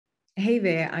Hey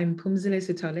there, I'm Phumzile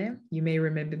Sitole. You may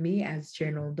remember me as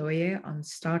General Ndoye on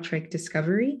Star Trek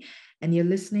Discovery, and you're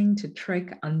listening to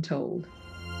Trek Untold.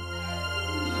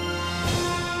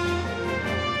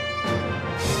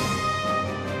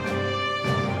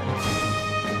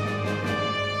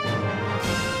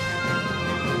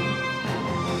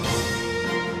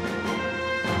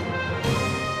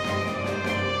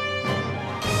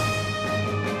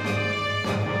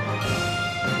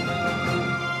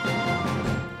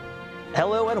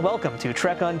 Hello and welcome to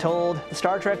Trek Untold, the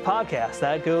Star Trek podcast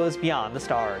that goes beyond the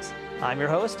stars. I'm your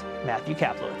host, Matthew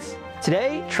Kaplowitz.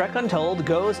 Today, Trek Untold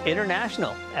goes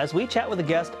international as we chat with a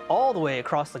guest all the way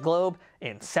across the globe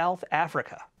in South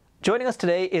Africa. Joining us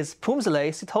today is Phumzile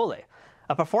Sitole,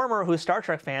 a performer who Star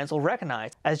Trek fans will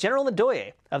recognize as General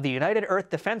Ndoye of the United Earth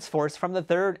Defense Force from the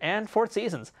third and fourth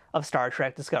seasons of Star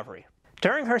Trek Discovery.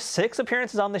 During her 6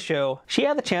 appearances on the show, she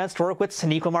had the chance to work with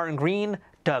Soneqhua Martin-Green,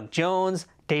 Doug Jones,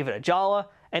 David Ajala,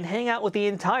 and hang out with the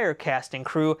entire cast and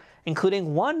crew,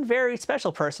 including one very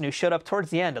special person who showed up towards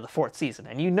the end of the 4th season,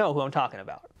 and you know who I'm talking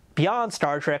about. Beyond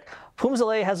Star Trek,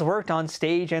 Phumzile has worked on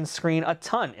stage and screen a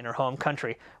ton in her home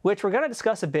country, which we're going to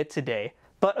discuss a bit today,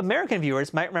 but American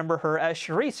viewers might remember her as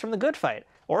Charisse from The Good Fight,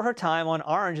 or her time on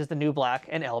Orange is the New Black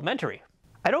and Elementary.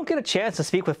 I don't get a chance to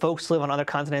speak with folks who live on other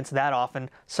continents that often,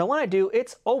 so when I do,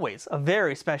 it's always a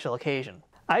very special occasion.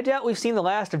 I doubt we've seen the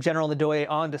last of General Ndoye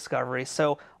on Discovery,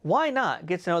 so why not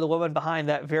get to know the woman behind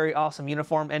that very awesome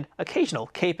uniform and occasional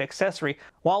cape accessory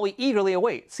while we eagerly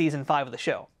await Season 5 of the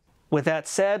show. With that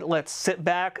said, let's sit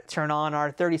back, turn on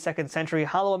our 32nd century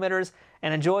holo emitters,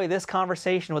 and enjoy this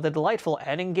conversation with the delightful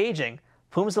and engaging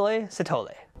Phumzile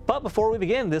Sitole. But before we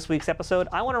begin this week's episode,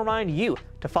 I want to remind you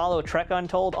to follow Trek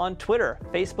Untold on Twitter,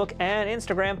 Facebook, and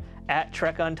Instagram at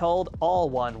Trek Untold, all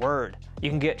one word. You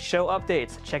can get show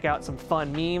updates, check out some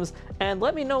fun memes, and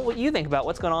let me know what you think about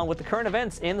what's going on with the current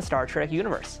events in the Star Trek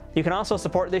universe. You can also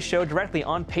support this show directly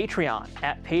on Patreon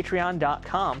at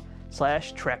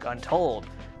patreon.com/TrekUntold,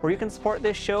 where you can support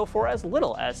this show for as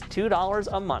little as $2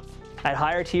 a month. At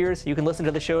higher tiers, you can listen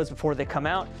to the shows before they come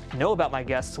out, know about my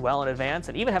guests well in advance,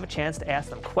 and even have a chance to ask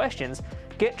them questions,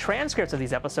 get transcripts of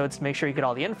these episodes to make sure you get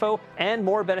all the info, and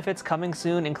more benefits coming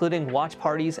soon, including watch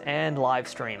parties and live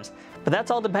streams. But that's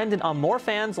all dependent on more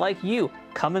fans like you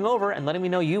coming over and letting me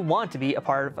know you want to be a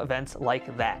part of events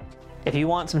like that. If you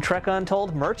want some Trek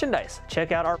Untold merchandise,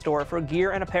 check out our store for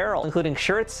gear and apparel, including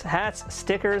shirts, hats,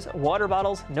 stickers, water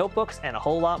bottles, notebooks, and a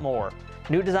whole lot more.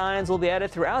 New designs will be added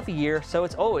throughout the year, so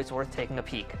it's always worth taking a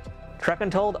peek. Trek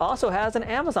Untold also has an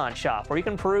Amazon shop where you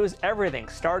can peruse everything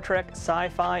Star Trek,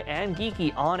 sci-fi, and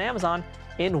geeky on Amazon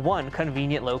in one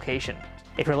convenient location.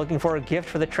 If you're looking for a gift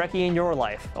for the Trekkie in your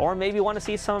life, or maybe want to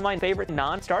see some of my favorite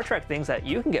non-Star Trek things that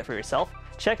you can get for yourself,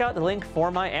 check out the link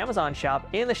for my Amazon shop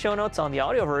in the show notes on the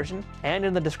audio version and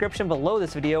in the description below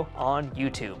this video on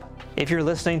YouTube. If you're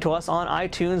listening to us on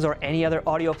iTunes or any other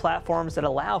audio platforms that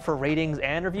allow for ratings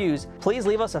and reviews, please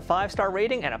leave us a 5-star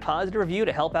rating and a positive review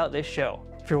to help out this show.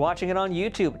 If you're watching it on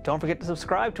YouTube, don't forget to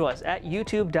subscribe to us at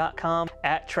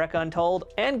youtube.com/TrekUntold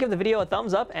and give the video a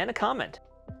thumbs up and a comment.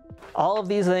 All of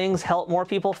these things help more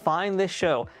people find this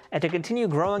show and to continue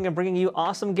growing and bringing you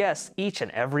awesome guests each and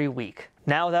every week.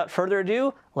 Now, without further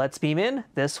ado, let's beam in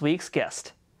this week's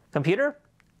guest. Computer,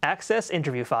 access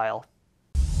interview file.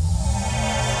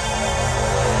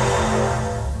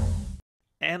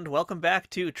 And welcome back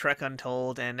to Trek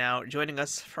Untold, and now joining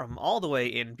us from all the way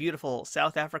in beautiful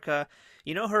South Africa,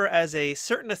 you know her as a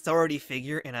certain authority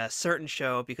figure in a certain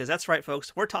show, because that's right,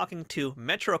 folks, we're talking to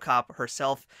Metro Cop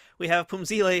herself. We have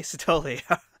Phumzile Sitole.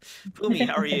 Phumi,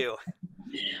 how are you?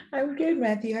 I'm good,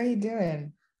 Matthew. How you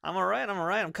doing? I'm alright,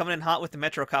 I'm coming in hot with the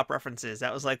Metro Cop references.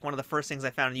 That was like one of the first things I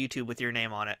found on YouTube with your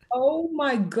name on it. Oh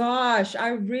my gosh. I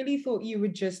really thought you were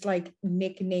just like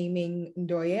nicknaming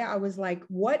Ndoye. I was like,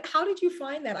 what? How did you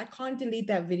find that? I can't delete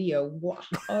that video. Wow.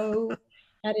 Oh,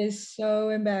 that is so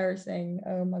embarrassing.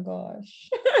 Oh my gosh.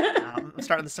 I'm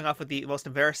starting this thing off with the most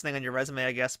embarrassing thing on your resume,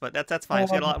 I guess, but that's fine.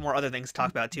 So we got a lot more other things to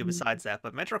talk about too besides that.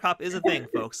 But Metro Cop is a thing,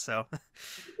 folks. So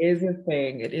it is a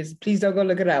thing. It is. Please don't go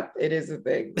look it up. It is a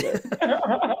thing. Yeah,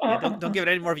 don't give it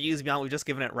any more views beyond we've just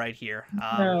given it right here.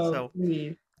 No,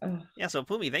 please. Yeah, so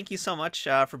Phumi, thank you so much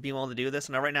for being willing to do this.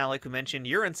 And right now, like we mentioned,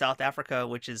 you're in South Africa,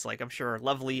 which is like, I'm sure,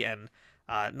 lovely and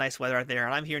nice weather out there.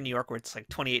 And I'm here in New York where it's like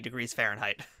 28 degrees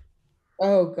Fahrenheit.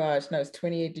 Oh gosh, no, it's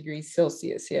 28 degrees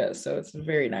Celsius. Yeah, so it's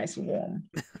very nice and warm.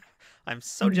 I'm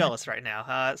so jealous right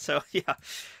now. So yeah,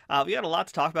 we got a lot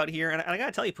to talk about here. And I got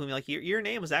to tell you, Phumi, like your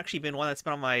name has actually been one that's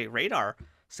been on my radar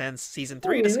since season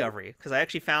 3 really? Discovery, because I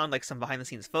actually found like some behind the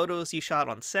scenes photos you shot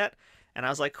on set. And I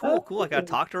was like, Oh, cool. I got to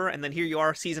talk to her. And then here you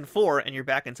are, season 4, and you're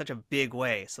back in such a big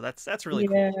way. So that's really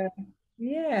yeah. cool.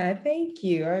 Yeah, thank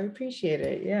you. I appreciate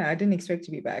it. Yeah, I didn't expect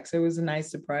to be back. So it was a nice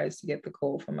surprise to get the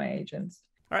call from my agents.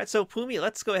 All right, so Pumi,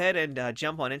 let's go ahead and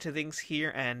jump on into things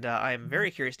here. And I'm very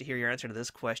curious to hear your answer to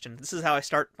this question. This is how I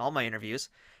start all my interviews.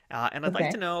 And I'd like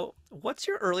Okay. to know, what's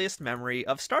your earliest memory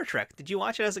of Star Trek? Did you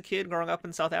watch it as a kid growing up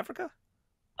in South Africa?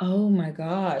 Oh my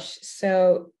gosh.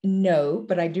 So, no,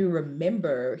 but I do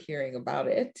remember hearing about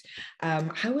it.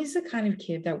 I was the kind of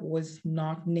kid that was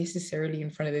not necessarily in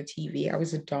front of the TV. I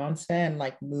was a dancer and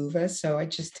like mover. So I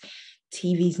just,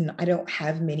 TVs, and I don't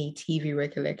have many TV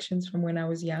recollections from when I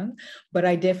was young, but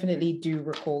I definitely do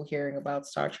recall hearing about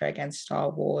Star Trek and Star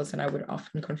Wars, and I would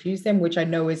often confuse them, which I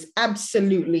know is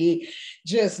absolutely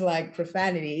just like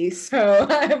profanity. So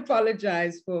I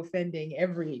apologize for offending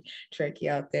every Trekkie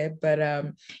out there. But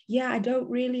yeah, I don't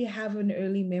really have an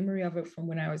early memory of it from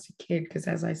when I was a kid because,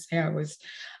 as I say, I was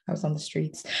on the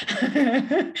streets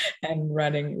and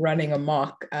running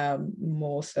amok,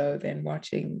 more so than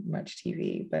watching much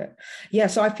TV. But yeah,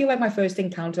 so I feel like my first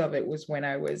encounter of it was when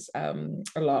I was a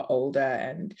lot older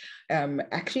and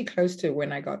actually close to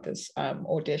when I got this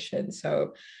audition.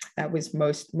 So that was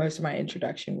most of my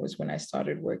introduction was when I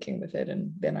started working with it,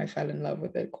 and then I fell in love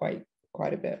with it quite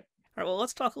a bit. All right, well,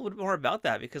 let's talk a little bit more about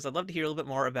that because I'd love to hear a little bit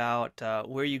more about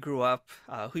where you grew up,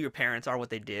 who your parents are,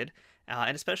 what they did,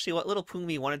 and especially what little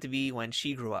Pumi wanted to be when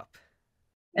she grew up.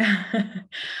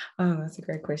 Oh, that's a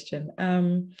great question.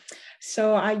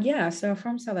 So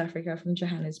from South Africa, from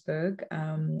Johannesburg.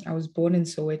 I was born in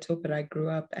Soweto, but I grew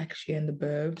up actually in the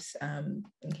burbs,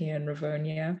 here in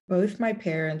Rivonia. Both my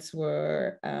parents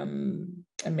were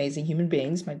amazing human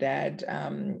beings. My dad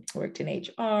worked in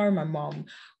HR. My mom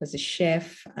was a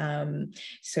chef.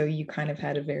 So you kind of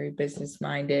had a very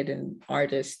business-minded and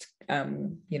artist,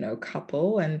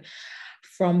 couple. And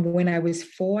from when I was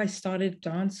 4, I started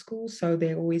dance school. So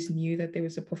they always knew that there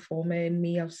was a performer in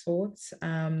me of sorts.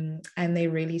 And they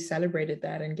really celebrated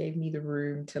that and gave me the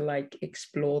room to like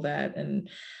explore that. And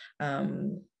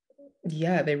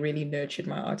yeah, they really nurtured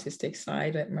my artistic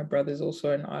side. My brother's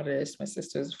also an artist, my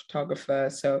sister's a photographer.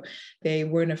 So they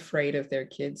weren't afraid of their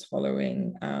kids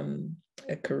following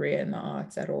a career in the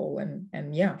arts at all.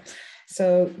 And yeah,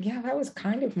 so yeah, that was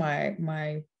kind of my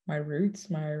roots.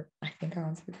 I think I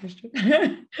answered the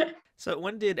question. So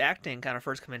when did acting kind of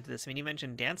first come into this? I mean, you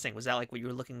mentioned dancing. Was that like what you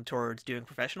were looking towards doing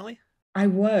professionally? I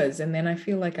was, and then I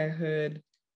feel like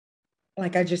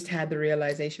I just had the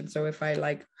realization. So if I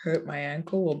like hurt my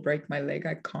ankle or break my leg,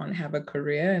 I can't have a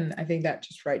career. And I think that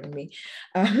just frightened me.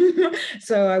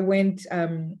 So I went,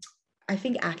 I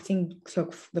think acting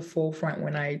took the forefront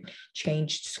when I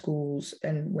changed schools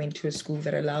and went to a school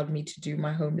that allowed me to do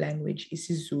my home language,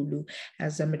 isiZulu,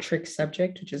 as a matric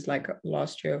subject, which is like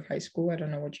last year of high school. I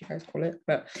don't know what you guys call it,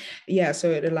 but yeah,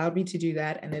 so it allowed me to do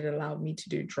that, and it allowed me to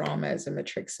do drama as a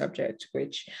matric subject,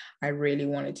 which I really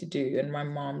wanted to do. And my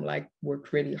mom like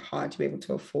worked really hard to be able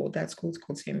to afford that school. It's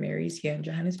called St. Mary's here in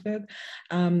Johannesburg.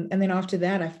 And then after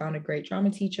that, I found a great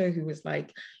drama teacher who was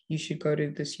like, you should go to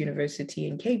this university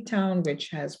in Cape Town, which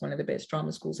has one of the best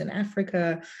drama schools in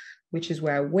Africa, which is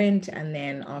where I went. And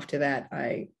then after that,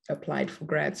 I applied for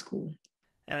grad school.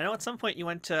 And I know at some point you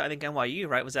went to, I think, NYU,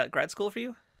 right? Was that grad school for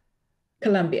you?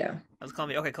 Columbia. That was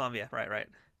Columbia. Okay, Columbia. Right, right.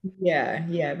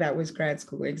 Yeah, that was grad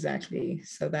school exactly.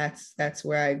 So that's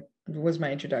where I was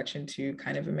my introduction to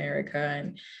kind of America.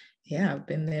 And yeah, I've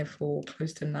been there for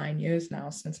close to 9 years now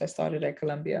since I started at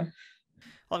Columbia.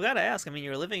 Well, I've got to ask, I mean,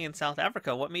 you're living in South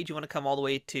Africa. What made you want to come all the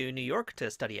way to New York to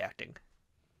study acting?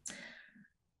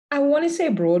 I want to say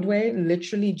Broadway,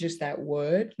 literally just that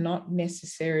word, not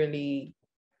necessarily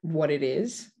what it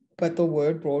is, but the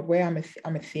word Broadway.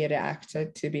 I'm a theater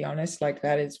actor, to be honest. Like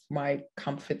that is my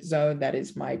comfort zone. That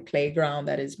is my playground.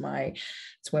 It's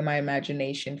where my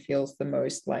imagination feels the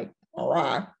most like,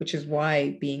 which is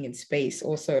why being in space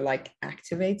also like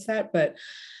activates that. But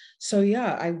so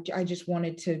yeah, I just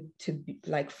wanted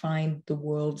like find the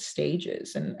world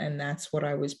stages, and that's what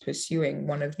I was pursuing.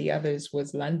 One of the others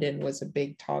was London, was a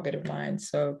big target of mine.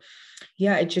 So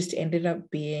yeah, it just ended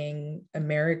up being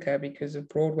America because of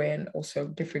Broadway and also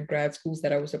different grad schools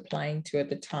that I was applying to at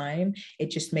the time.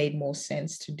 It just made more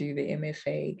sense to do the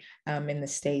MFA in the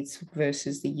States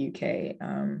versus the UK.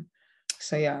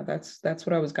 So yeah, that's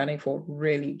what I was gunning for,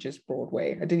 really just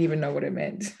Broadway. I didn't even know what it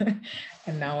meant.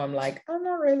 And now I'm like, I'm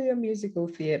not really a musical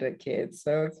theater kid.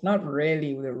 So it's not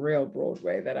really the real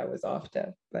Broadway that I was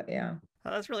after. But yeah.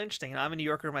 That's really interesting. I'm a New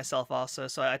Yorker myself also,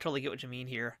 so I totally get what you mean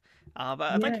here. But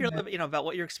I'd like Yeah. to hear a little bit, about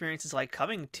what your experience is like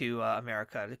coming to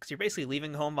America, because you're basically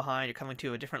leaving home behind. You're coming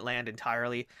to a different land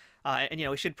entirely. And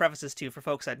we should preface this too for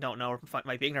folks that don't know or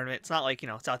might be ignorant. It's not like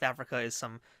South Africa is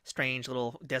some strange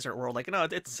little desert world. Like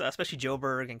it's especially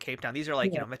Joburg and Cape Town. These are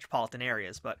like Yeah. metropolitan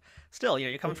areas, but still,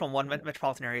 you're coming from one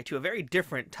metropolitan area to a very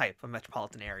different type of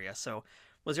metropolitan area. So,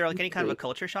 was there like any kind of a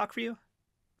culture shock for you?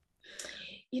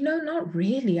 Not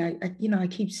really. I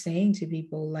keep saying to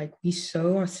people, like, we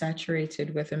so are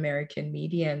saturated with American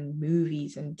media and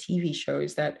movies and TV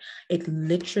shows that it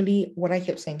literally, what I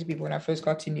kept saying to people when I first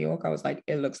got to New York, I was like,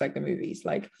 it looks like the movies.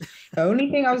 Like, the only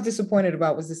thing I was disappointed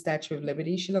about was the Statue of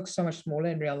Liberty. She looks so much smaller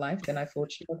in real life than I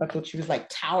thought she was. I thought she was like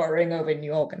towering over New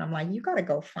York. And I'm like, you got to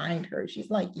go find her. She's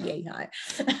like, yay high.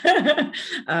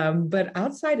 But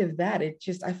outside of that, it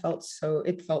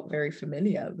felt very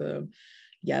familiar. The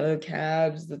yellow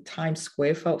cabs, the Times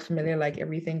Square felt familiar, like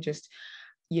everything just,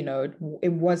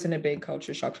 it wasn't a big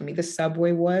culture shock for me. The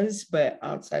subway was, but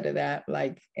outside of that,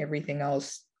 like everything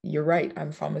else, you're right.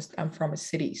 I'm from a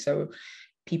city. So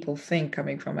people think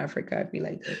coming from Africa, I'd be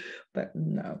like, but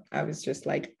no, I was just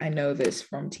like, I know this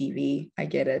from TV. I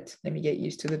get it. Let me get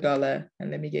used to the dollar and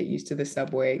let me get used to the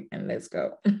subway and let's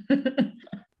go.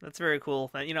 That's very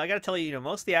cool. And, I got to tell you,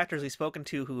 most of the actors we've spoken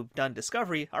to who've done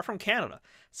Discovery are from Canada.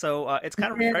 So it's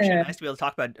kind of refreshing and Yeah. nice to be able to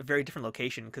talk about a very different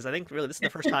location because I think really this is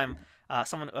the first time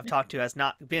someone I've talked to has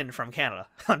not been from Canada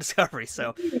on Discovery.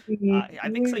 So I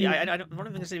think so. Yeah, I don't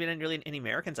think there's been really any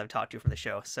Americans I've talked to from the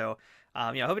show. So I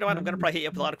hope you don't mind. I'm going to probably hit you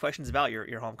up with a lot of questions about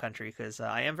your home country because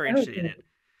I am very interested in Okay. it.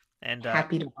 And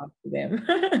Happy to answer yeah,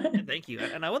 them. thank you.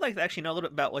 And I would like to actually know a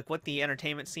little bit about like what the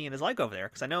entertainment scene is like over there,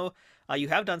 because I know you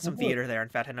have done some theater there. In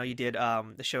fact, I know you did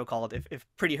the show called "If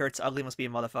Pretty Hurts, Ugly Must Be a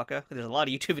Motherfucker." There's a lot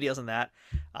of YouTube videos on that.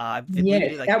 I believe you Yes,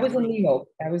 did like that a was in group. New York.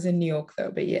 That was in New York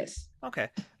though, but yes. Okay.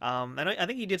 I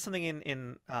think you did something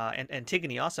in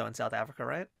Antigone also in South Africa,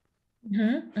 right?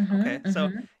 Okay. So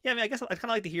Hmm. yeah, I mean, I guess I'd kind of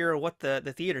like to hear what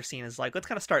the theater scene is like. Let's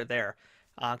kind of start there.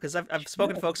 Because I've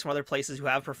spoken to Sure. folks from other places who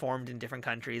have performed in different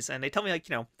countries, and they tell me like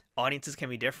audiences can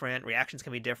be different, reactions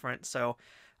can be different. So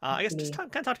I guess just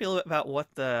Absolutely. kind of talk to me a little bit about what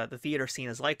the theater scene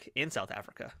is like in South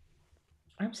Africa.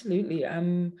 Absolutely.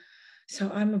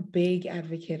 So I'm a big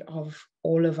advocate of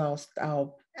all of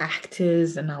our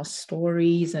actors and our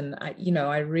stories. And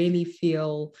I really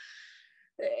feel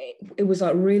it was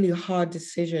a really hard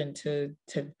decision to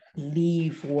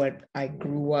leave what I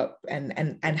grew up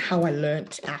and how I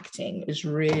learned acting is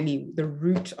really the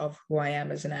root of who I am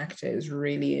as an actor is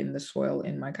really in the soil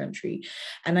in my country.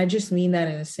 And I just mean that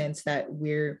in a sense that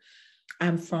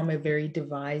I'm from a very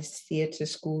devised theatre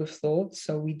school of thought.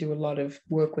 So we do a lot of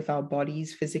work with our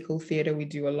bodies, physical theatre. We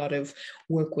do a lot of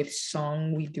work with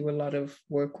song. We do a lot of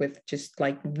work with just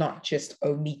like not just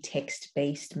only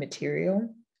text-based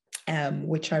material,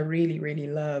 which I really, really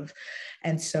love.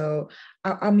 And so,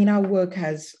 I mean, our work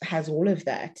has all of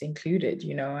that included.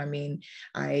 I mean,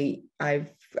 I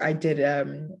did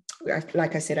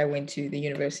like I said, I went to the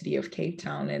University of Cape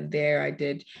Town, and there I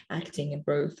did acting in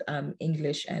both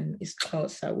English and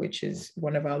Xhosa, which is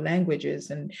one of our languages.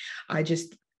 And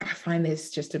I find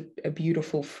there's just a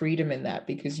beautiful freedom in that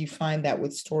because you find that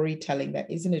with storytelling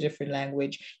that is in a different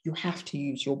language, you have to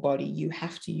use your body, you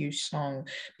have to use song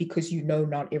because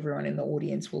not everyone in the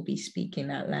audience will be speaking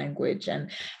that language.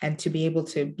 And to be able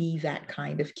to be that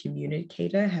kind of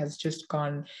communicator has just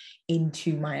gone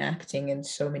into my acting in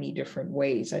so many different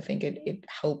ways. I think it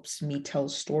helps me tell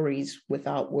stories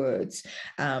without words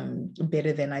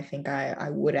better than I think I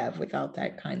would have without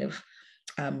that kind of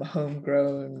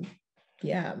homegrown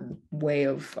way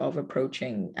of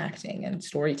approaching acting and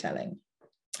storytelling.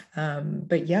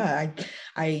 But yeah,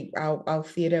 our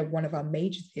theater, one of our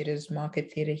major theaters,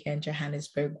 Market Theater here in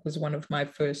Johannesburg, was one of my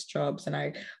first jobs, and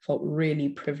I felt really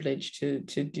privileged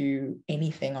to do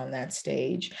anything on that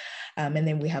stage. And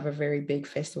then we have a very big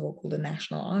festival called the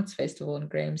National Arts Festival in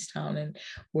Grahamstown, and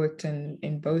worked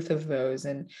in both of those.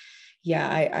 And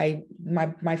yeah,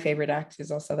 my favorite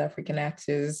actors are South African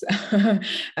actors.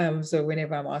 So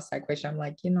whenever I'm asked that question, I'm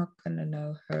like, you're not gonna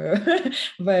know her.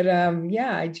 But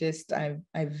yeah,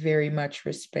 I very much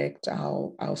respect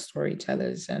our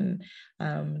storytellers, and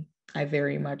I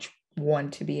very much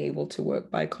want to be able to work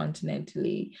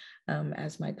bicontinentally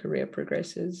as my career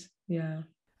progresses. Yeah.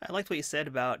 I liked what you said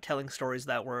about telling stories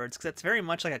without words, because that's very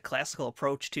much like a classical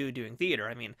approach to doing theater.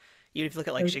 I mean, Even if you look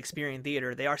at like Shakespearean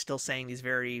theater, they are still saying these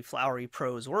very flowery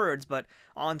prose words, but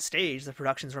on stage, the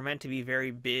productions were meant to be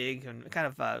very big and kind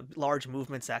of large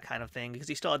movements, that kind of thing, because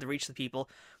you still had to reach the people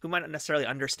who might not necessarily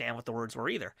understand what the words were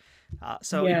either.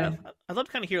 So, you know, Yeah. I'd love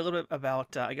to kind of hear a little bit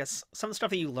about, I guess, some of the stuff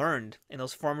that you learned in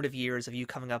those formative years of you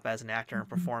coming up as an actor and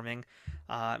performing.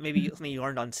 Maybe something you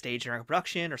learned on stage during a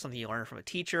production or something you learned from a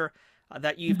teacher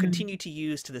that you've Mhm. continued to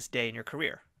use to this day in your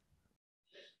career.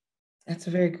 That's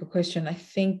a very good question. I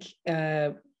think,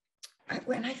 and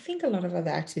I think a lot of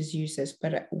other actors use this,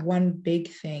 but one big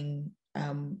thing,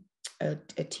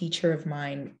 a teacher of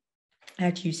mine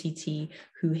at UCT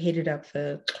who headed up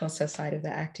the Xhosa side of the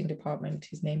acting department.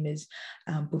 His name is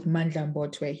Buvmandla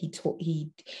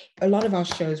Mbotwe. A lot of our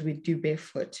shows we do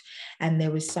barefoot, and there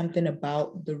was something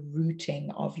about the rooting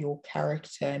of your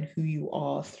character and who you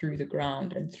are through the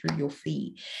ground and through your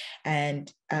feet.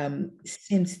 And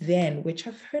since then, which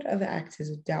I've heard other actors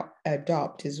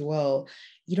adopt as well,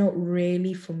 you don't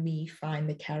really, for me, find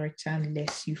the character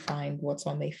unless you find what's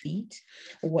on their feet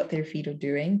or what their feet are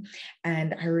doing.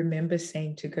 And I remember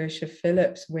saying to Gersha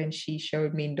Phillips when she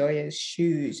showed me Ndoye's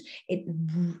shoes, it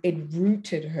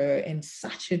rooted her in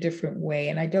such a different way.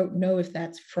 And I don't know if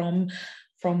that's from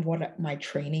what my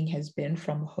training has been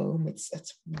from home. It's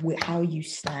how you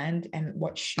stand and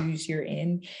what shoes you're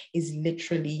in is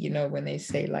literally, you know, when they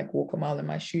say like walk a mile in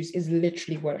my shoes, is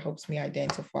literally what helps me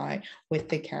identify with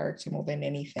the character more than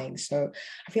anything. So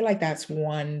I feel like that's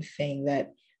one thing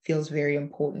that feels very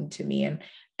important to me. And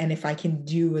if I can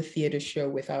do a theater show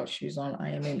without shoes on,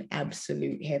 I am in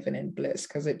absolute heaven and bliss,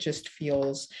 because it just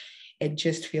feels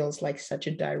like such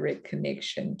a direct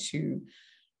connection to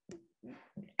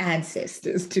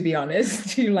ancestors, to be honest,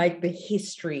 to like the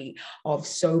history of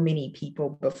so many people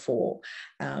before,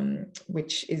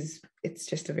 which is, it's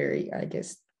just a very, I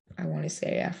guess, I want to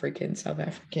say South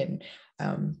African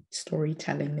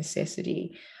storytelling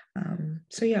necessity.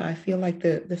 So yeah, I feel like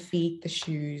the feet, the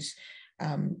shoes,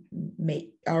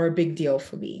 are a big deal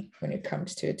for me when it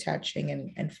comes to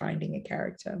attaching and finding a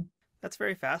character. That's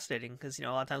very fascinating because, you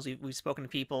know, a lot of times we've spoken to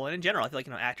people, and in general, I feel like,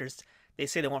 you know, actors, they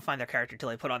say they won't find their character until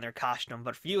they put on their costume.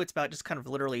 But for you, it's about just kind of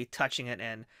literally touching it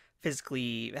and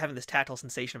physically having this tactile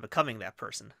sensation of becoming that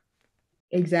person.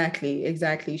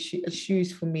 Exactly.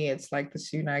 Shoes for me, it's like the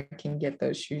sooner I can get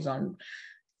those shoes on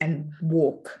and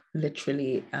walk,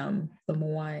 literally,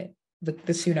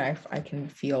 the sooner I can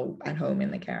feel at home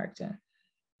in the character.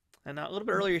 And a little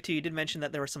bit earlier too, you did mention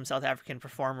that there were some South African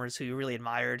performers who you really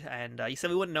admired, and you said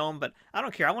we wouldn't know them, but I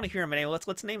don't care. I want to hear them anyway.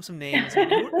 Let's name some names. I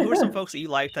mean, who are some folks that you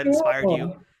liked that inspired you?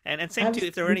 Sure. And same too,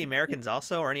 if there were any Absolutely. Americans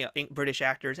also, or any British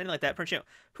actors, anything like that. You know,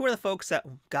 who are the folks that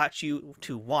got you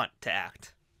to want to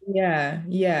act?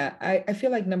 Yeah. I feel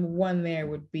like number one there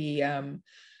would be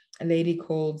a lady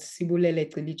called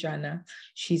Sibulele Qilijana.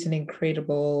 She's an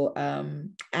incredible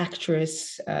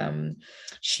actress.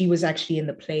 She was actually in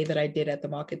the play that I did at the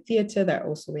Market Theatre, that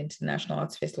also went to the National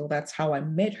Arts Festival. That's how I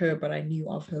met her, but I knew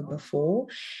of her before.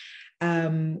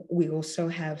 We also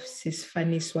have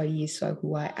Sisfani Swayiswa,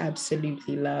 who I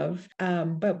absolutely love.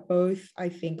 But both, I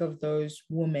think, of those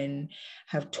women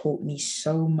have taught me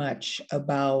so much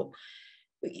about,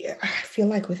 yeah, I feel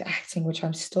like with acting, which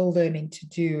I'm still learning to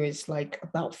do, is like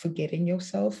about forgetting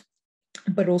yourself,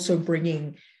 but also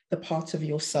bringing the parts of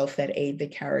yourself that aid the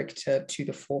character to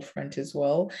the forefront as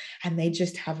well. And they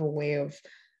just have a way of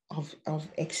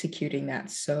executing that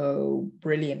so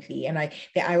brilliantly. And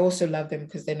I also love them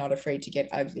because they're not afraid to get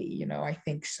ugly. You know, I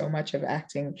think so much of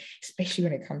acting, especially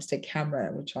when it comes to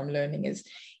camera, which I'm learning, is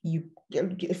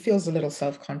it feels a little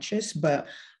self-conscious, but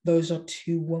those are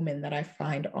two women that I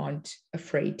find aren't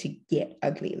afraid to get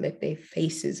ugly, let their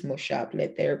faces mush up,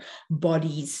 let their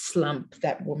bodies slump,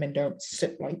 that women don't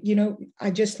sit like, you know, I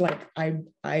just like,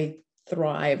 I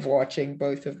thrive watching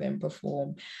both of them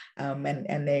perform,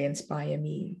 and they inspire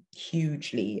me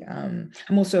hugely. I'm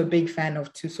also a big fan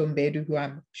of Tusombedu, who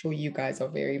I'm sure you guys are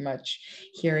very much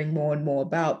hearing more and more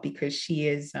about, because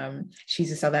she's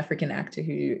a South African actor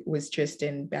who was just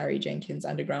in Barry Jenkins'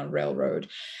 Underground Railroad,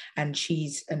 and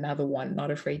she's another one,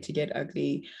 not afraid to get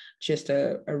ugly, just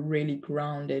a really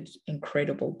grounded,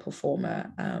 incredible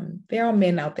performer. There are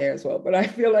men out there as well, but I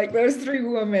feel like those three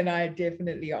women I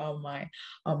definitely are my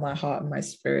heart and my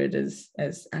spirit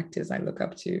as actors I look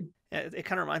up to. It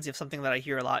kind of reminds me of something that I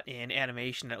hear a lot in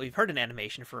animation, that we've heard in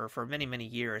animation for many, many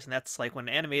years. And that's like when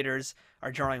animators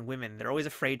are drawing women, they're always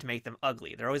afraid to make them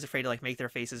ugly. They're always afraid to like make their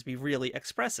faces be really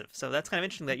expressive. So that's kind of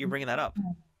interesting that you're bringing that up.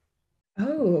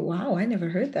 Oh wow, I never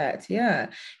heard that. Yeah,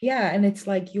 and it's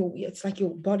like your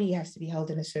body has to be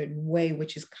held in a certain way,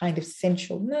 which is kind of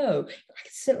sensual. No, I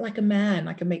can sit like a man,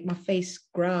 I can make my face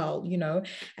growl, you know.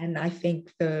 And I think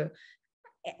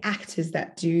actors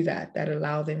that do that, that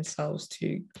allow themselves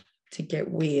to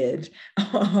get weird,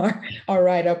 are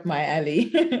right up my alley.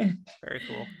 Very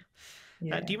cool.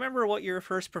 Yeah. Do you remember what your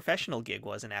first professional gig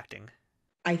was in acting?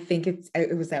 I think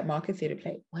it was that Market Theatre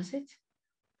play. Was it?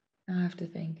 I have to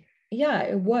think. Yeah,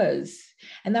 it was.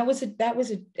 And that was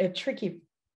a tricky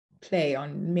play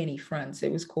on many fronts.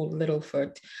 It was called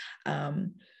Littlefoot.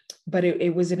 But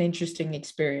it was an interesting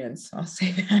experience. I'll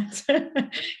say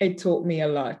that. It taught me a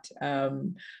lot.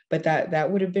 But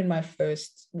that would have been my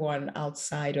first one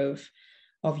outside of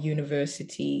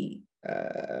university.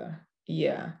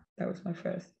 Yeah, that was my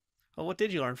first. Well, what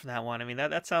did you learn from that one? I mean,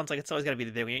 that sounds like it's always got to be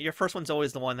the big one. Your first one's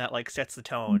always the one that like sets the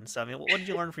tone. So, I mean, what did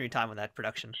you learn from your time in that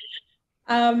production?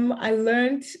 I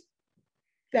learned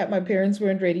that my parents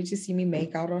weren't ready to see me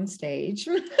make out on stage.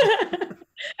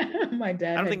 My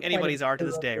dad. I don't had think quite a anybody's are to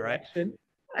this visceral day, right? reaction.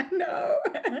 I know.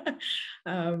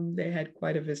 They had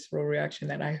quite a visceral reaction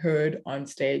that I heard on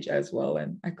stage as well,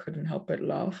 and I couldn't help but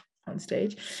laugh on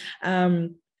stage.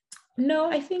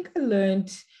 No, I think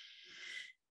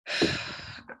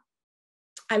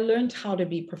I learned how to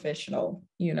be professional.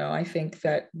 I think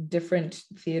that different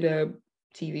theater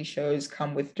TV shows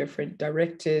come with different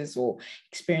directors or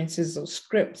experiences or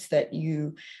scripts that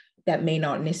may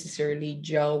not necessarily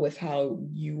gel with how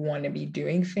you want to be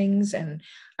doing things. And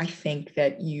I think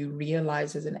that you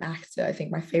realize as an actor, I think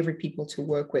my favorite people to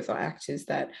work with are actors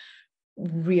that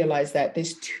realize that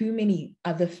there's too many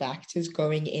other factors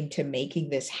going into making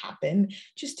this happen.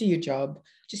 Just do your job,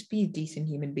 just be a decent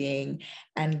human being,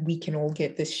 and we can all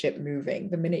get this ship moving.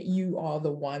 The minute you are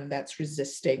the one that's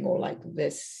resisting or like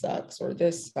this sucks or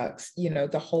this sucks,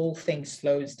 the whole thing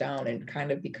slows down and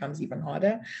kind of becomes even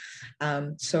harder.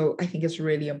 So I think it's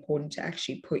really important to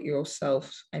actually put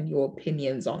yourself and your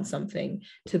opinions on something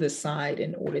to the side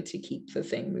in order to keep the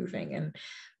thing moving. And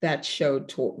that show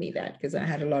taught me that, because I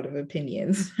had a lot of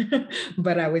opinions,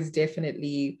 but I was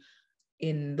definitely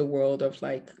in the world of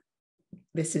like,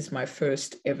 this is my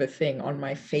first ever thing on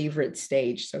my favorite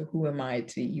stage. So who am I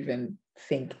to even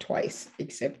think twice,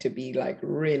 except to be like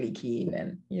really keen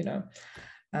and,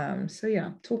 so yeah,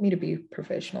 taught me to be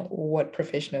professional, or what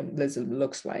professionalism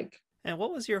looks like. And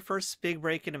what was your first big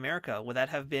break in America? Would that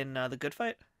have been The Good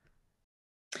Fight?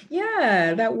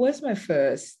 Yeah, that was my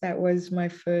first.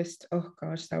 Oh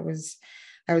gosh, that was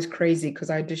crazy, because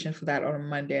I auditioned for that on a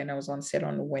Monday and I was on set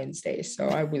on a Wednesday. So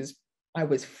I was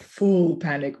full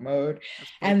panic mode. That's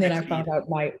And then breakneck I found speed. out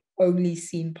my only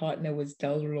scene partner was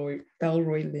Delroy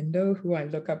Lindo, who I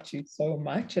look up to so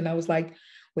much. And I was like,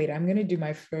 wait, I'm gonna do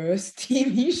my first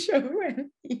TV show. And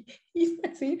he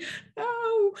says,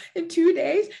 no, in 2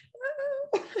 days.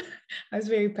 No. I was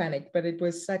very panicked, but it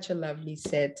was such a lovely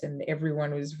set, and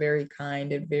everyone was very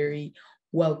kind and very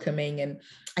welcoming. And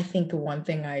I think the one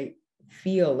thing I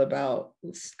feel about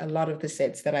a lot of the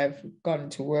sets that I've gotten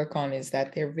to work on is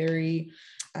that they're very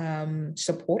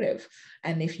supportive.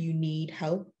 And if you need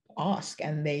help, ask,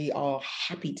 and they are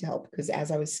happy to help. Because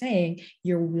as I was saying,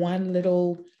 you're one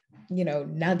little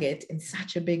nugget in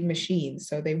such a big machine,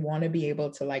 so they want to be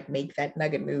able to like make that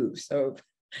nugget move. So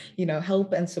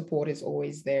help and support is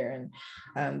always there.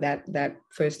 And that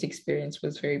first experience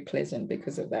was very pleasant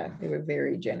because of that. They were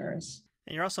very generous.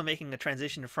 And you're also making the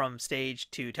transition from stage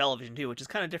to television too, which is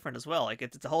kind of different as well. Like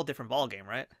it's a whole different ball game,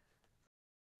 right?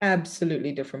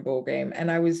 Absolutely different ball game. And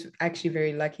I was actually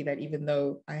very lucky that even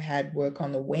though I had work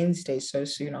on the Wednesday so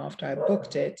soon after I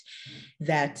booked it,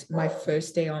 that my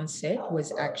first day on set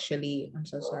was actually, I'm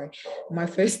so sorry, my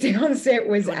first day on set It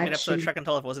was wouldn't be an episode of actually, Trek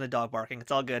Untold if it wasn't a dog barking.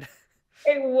 It's all good.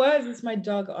 it's my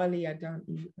dog Ollie. I don't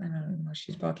know what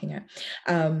she's barking at.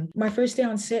 My first day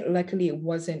on set, luckily it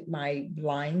wasn't my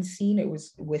line scene, it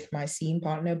was with my scene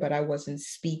partner, but I wasn't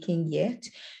speaking yet.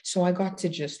 So I got to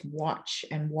just watch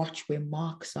where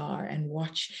marks are, and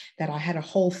watch that I had a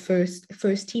whole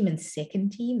first team and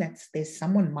second team. There's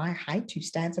someone my height who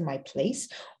stands in my place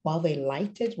while they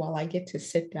light it, while I get to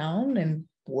sit down and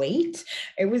wait.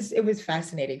 It was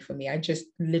fascinating for me. I just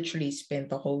literally spent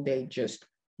the whole day just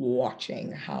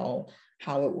watching how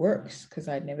it works, because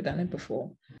I'd never done it before.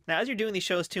 Now, as you're doing these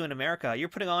shows too in America, you're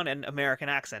putting on an American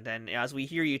accent, and as we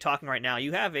hear you talking right now,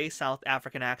 you have a South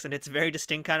African accent. It's a very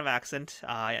distinct kind of accent.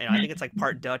 I think it's like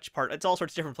part Dutch, it's all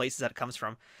sorts of different places that it comes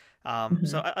from.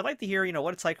 So I'd like to hear,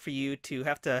 what it's like for you to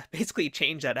have to basically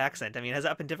change that accent. I mean, has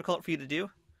that been difficult for you to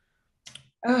do?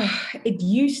 It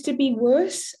used to be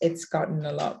worse. It's gotten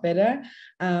a lot better.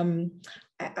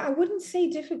 I wouldn't say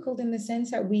difficult in the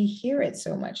sense that we hear it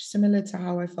so much, similar to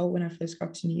how I felt when I first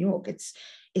got to New York. It's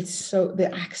so,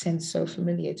 the accent's so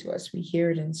familiar to us. We hear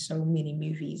it in so many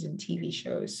movies and TV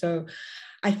shows. So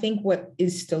I think what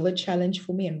is still a challenge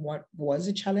for me, and what was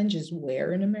a challenge, is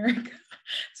where in America.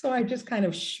 So I just kind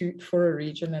of shoot for a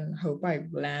region and hope I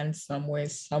land somewhere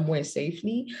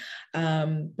safely.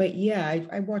 But yeah,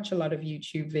 I watch a lot of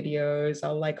YouTube videos.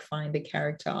 I'll like find a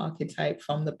character archetype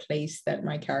from the place that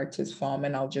my character's from,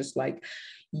 and I'll just like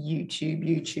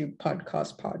YouTube,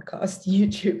 podcast,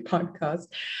 YouTube podcast.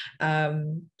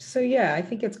 So yeah, I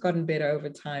think it's gotten better over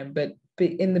time, but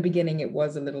in the beginning it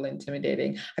was a little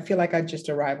intimidating. I feel like I'd just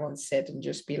arrive on set and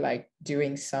just be like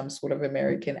doing some sort of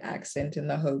American accent in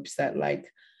the hopes that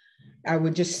like I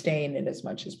would just stay in it as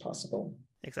much as possible.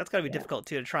 Because that's got to be difficult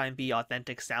too, to try and be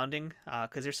authentic sounding,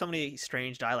 because there's so many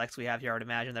strange dialects we have here. I would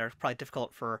imagine that are probably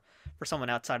difficult for someone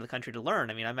outside of the country to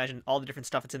learn. I mean, I imagine all the different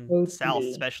stuff that's in the South,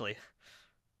 especially.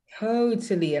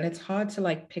 Totally. And it's hard to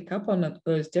like pick up on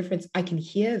those differences. I can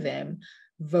hear them.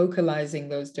 Vocalizing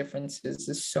those differences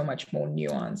is so much more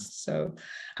nuanced. So,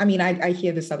 I mean, I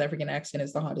hear the South African accent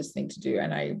is the hardest thing to do,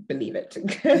 and I believe it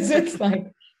because it's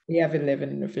like we have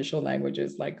 11 official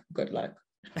languages. Like, good luck.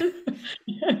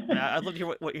 I'd love to hear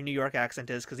what your New York accent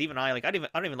is, because even I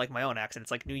don't even like my own accent.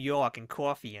 It's like New York and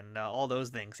coffee and all those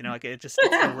things. You know, like it's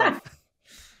so rough.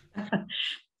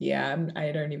 Yeah,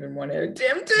 I don't even want to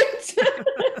attempt it.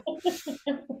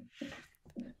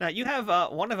 Now, you have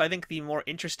one of, I think, the more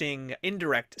interesting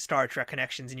indirect Star Trek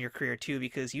connections in your career, too,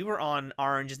 because you were on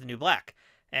Orange is the New Black,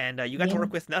 and you got to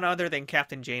work with none other than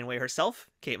Captain Janeway herself,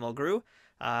 Kate Mulgrew,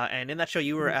 and in that show,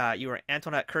 you were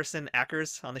Antoinette Kirsten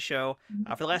Ackers on the show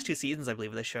for the last 2 seasons, I believe,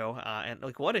 of the show, and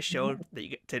like, what a show that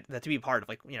you get to be part of.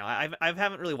 Like, you know, I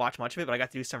haven't really watched much of it, but I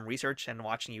got to do some research and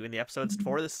watching you in the episodes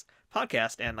for this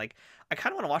podcast, and like, I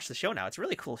kind of want to watch the show now. It's a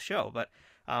really cool show, but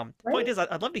the point is,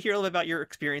 I'd love to hear a little bit about your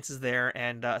experiences there,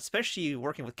 and especially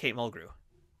working with Kate Mulgrew.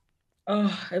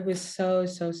 Oh, it was so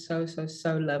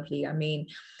lovely. I mean,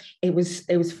 it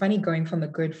was funny going from The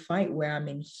Good Fight, where I'm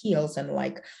in heels and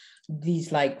like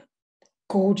these like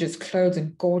gorgeous clothes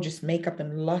and gorgeous makeup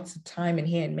and lots of time in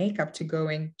hair and makeup, to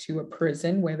going to a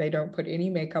prison where they don't put any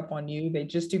makeup on you. They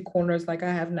just do corners like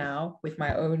I have now with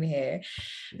my own hair,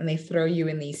 and they throw you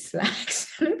in these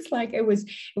slacks. And it's like it was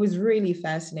really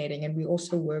fascinating. And we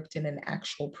also worked in an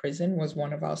actual prison, was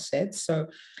one of our sets. So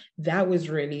that was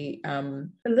really a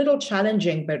little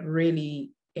challenging, but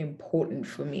really important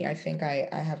for me. I think I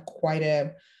have quite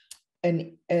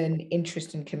an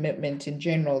interest and commitment in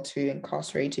general to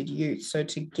incarcerated youth. So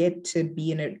to get to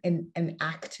be in an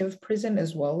active prison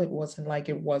as well, it wasn't like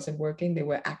it wasn't working. There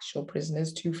were actual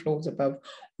prisoners 2 floors above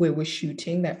where we're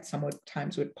shooting that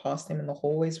sometimes would pass them in the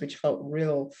hallways, which felt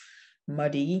real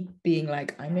muddy, being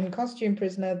like, I'm in costume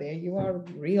prisoner, there you are,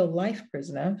 real life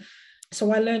prisoner.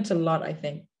 So I learned a lot, I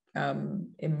think,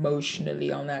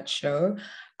 emotionally on that show.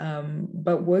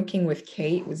 But working with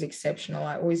Kate was exceptional.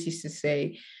 I always used to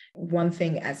say, one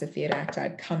thing as a theater actor,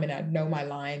 I'd come in, I'd know my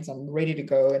lines, I'm ready to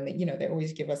go. And, you know, they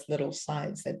always give us little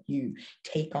sides that you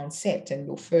take on set. And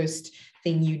your first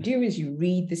thing you do is you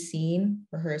read the scene,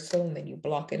 rehearsal, and then you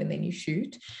block it and then you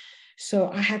shoot.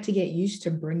 So I had to get used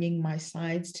to bringing my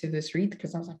sides to this read,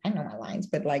 because I was like, I know my lines,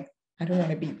 but like, I don't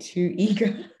want to be too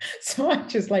eager. So I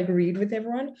just like read with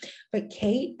everyone. But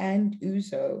Kate and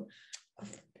Uzo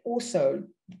also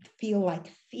feel like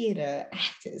theater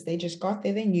actors. They just got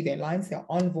there, they knew their lines, they're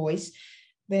on voice,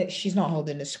 that she's not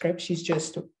holding a script, she's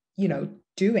just, you know,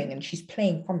 doing, and she's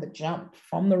playing from the jump,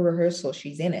 from the rehearsal,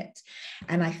 she's in it.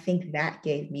 And I think that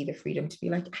gave me the freedom to be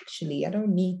like, actually, I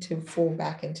don't need to fall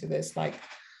back into this like,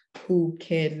 cool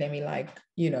kid, let me like,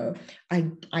 you know,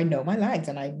 I know my lines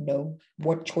and I know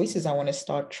what choices I want to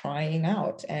start trying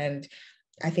out. And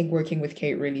I think working with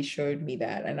Kate really showed me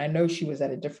that. And I know she was at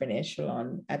a different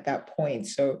echelon at that point.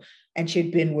 So, and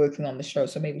she'd been working on the show,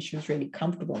 so maybe she was really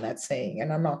comfortable in that saying.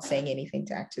 And I'm not saying anything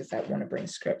to actors that want to bring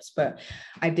scripts, but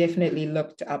I definitely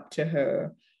looked up to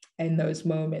her in those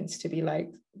moments to be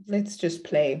like, let's just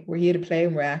play. We're here to play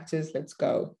and we're actors, let's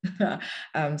go.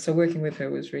 So working with her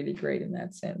was really great in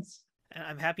that sense. And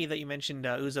I'm happy that you mentioned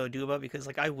Uzo Aduba, because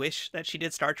like, I wish that she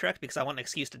did Star Trek, because I want an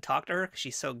excuse to talk to her, because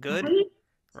she's so good.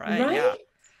 Right? Yeah.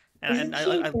 And I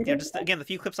you know, just again, the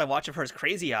few clips I watch of her is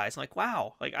Crazy Eyes. I'm like,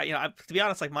 wow. Like, to be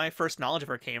honest, like my first knowledge of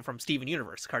her came from Steven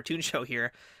Universe, cartoon show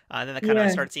here. And then I kind of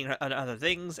started seeing her on other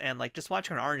things, and like just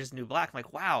watching her in Orange is the New Black, I'm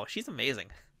like, wow, she's amazing.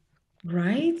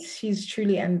 Right? She's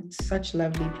truly, and such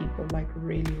lovely people, like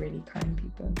really, really kind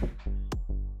people.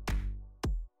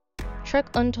 Trek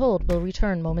Untold will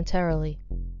return momentarily.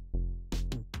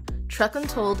 Trek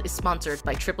Untold is sponsored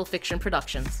by Triple Fiction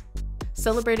Productions.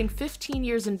 Celebrating 15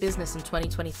 years in business in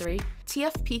 2023,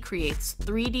 TFP creates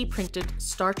 3D printed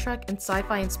Star Trek and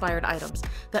sci-fi inspired items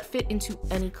that fit into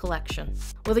any collection.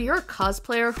 Whether you're a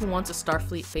cosplayer who wants a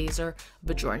Starfleet phaser, a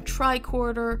Bajoran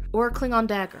tricorder, or a Klingon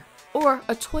dagger, or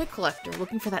a toy collector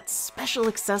looking for that special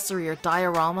accessory or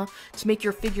diorama to make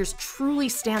your figures truly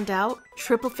stand out,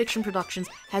 Triple Fiction Productions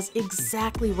has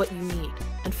exactly what you need.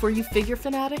 And for you figure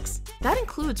fanatics, that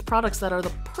includes products that are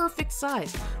the perfect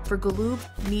size for Galoob,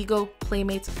 Mego,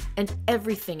 Playmates, and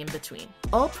everything in between.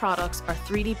 All products are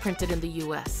 3D printed in the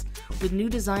US, with new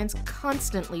designs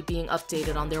constantly being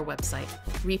updated on their website.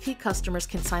 Repeat customers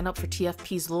can sign up for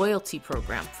TFP's loyalty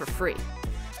program for free,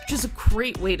 which is a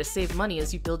great way to save money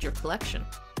as you build your collection.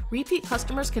 Repeat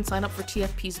customers can sign up for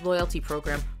TFP's loyalty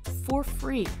program for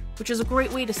free, which is a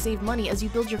great way to save money as you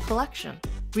build your collection.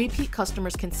 Repeat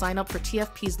customers can sign up for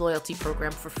TFP's loyalty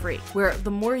program for free, where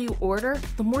the more you order,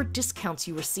 the more discounts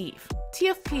you receive.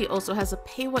 TFP also has a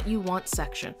pay what you want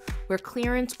section, where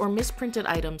clearance or misprinted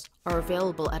items are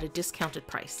available at a discounted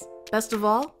price. Best of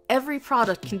all, every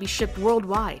product can be shipped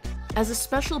worldwide. As a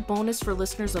special bonus for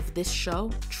listeners of this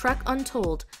show, Trek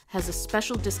Untold has a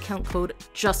special discount code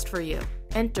just for you.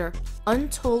 Enter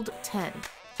Untold10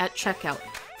 at checkout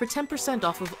for 10%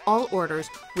 off of all orders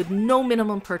with no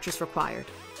minimum purchase required.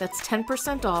 That's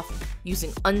 10% off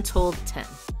using Untold10.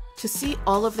 To see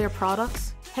all of their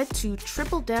products, head to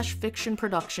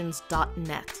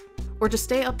triple-fictionproductions.net. Or to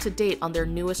stay up to date on their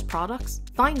newest products,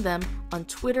 find them on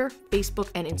Twitter,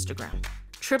 Facebook, and Instagram.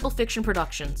 Triple Fiction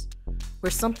Productions, where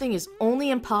something is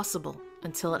only impossible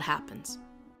until it happens.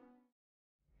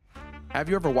 Have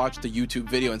you ever watched a YouTube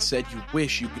video and said you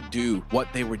wish you could do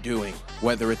what they were doing?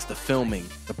 Whether it's the filming,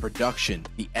 the production,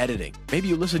 the editing. Maybe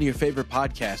you listen to your favorite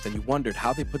podcast and you wondered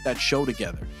how they put that show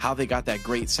together, how they got that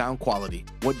great sound quality,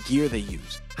 what gear they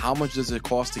use, how much does it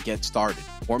cost to get started?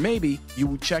 Or maybe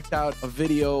you checked out a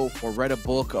video or read a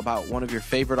book about one of your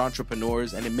favorite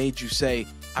entrepreneurs and it made you say,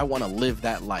 I want to live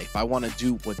that life. I want to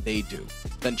do what they do.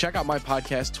 Then check out my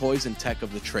podcast, Toys and Tech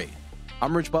of the Trade.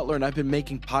 I'm Rich Butler, and I've been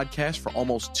making podcasts for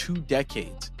almost 2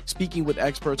 decades, speaking with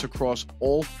experts across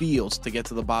all fields to get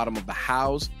to the bottom of the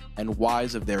hows and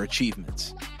whys of their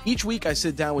achievements. Each week, I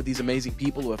sit down with these amazing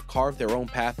people who have carved their own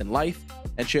path in life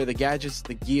and share the gadgets,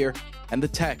 the gear, and the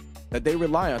tech that they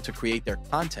rely on to create their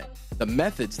content, the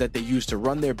methods that they use to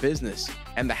run their business,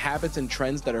 and the habits and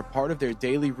trends that are part of their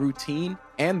daily routine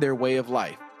and their way of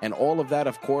life. And all of that,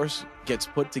 of course, gets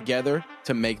put together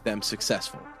to make them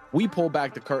successful. We pull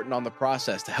back the curtain on the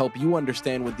process to help you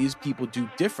understand what these people do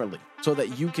differently so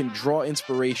that you can draw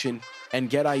inspiration and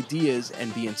get ideas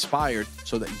and be inspired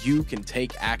so that you can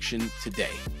take action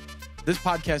today. This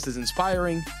podcast is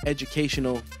inspiring,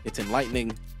 educational, it's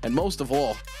enlightening, and most of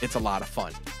all, it's a lot of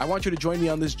fun. I want you to join me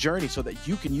on this journey so that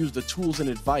you can use the tools and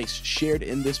advice shared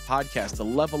in this podcast to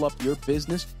level up your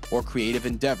business or creative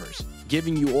endeavors,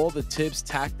 giving you all the tips,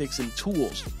 tactics, and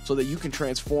tools so that you can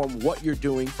transform what you're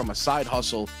doing from a side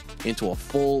hustle into a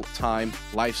full-time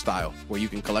lifestyle where you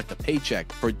can collect a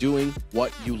paycheck for doing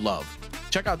what you love.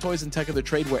 Check out Toys and Tech of the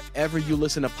Trade wherever you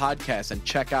listen to podcasts, and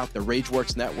check out the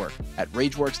RageWorks Network at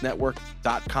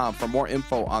RageWorksNetwork.com for more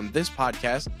info on this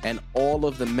podcast and all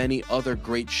of the many other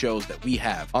great shows that we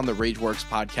have on the RageWorks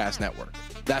Podcast Network.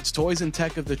 That's Toys and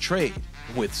Tech of the Trade,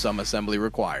 with some assembly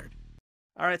required.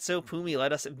 All right, so Phumi,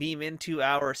 let us beam into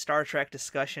our Star Trek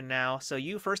discussion now. So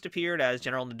you first appeared as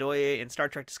General Ndoye in Star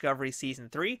Trek Discovery Season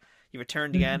 3. You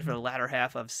returned again for the latter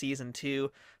half of Season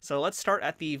 2. So let's start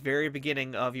at the very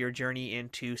beginning of your journey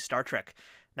into Star Trek.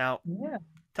 Now,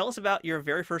 tell us about your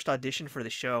very first audition for the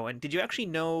show, and did you actually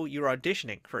know you were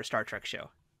auditioning for a Star Trek show?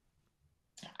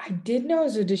 I did know I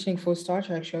was auditioning for a Star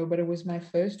Trek show, but it was my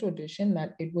first audition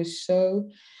that it was so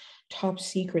top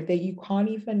secret that you can't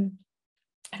even,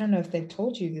 I don't know if they've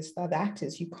told you this, the other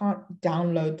actors, you can't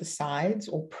download the sides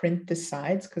or print the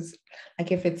sides because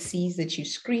like if it sees that you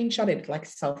screenshot it, like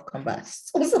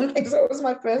self-combusts or something. So it was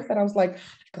my first that I was like,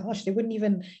 gosh, they wouldn't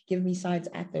even give me sides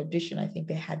at the audition. I think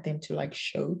they had them to like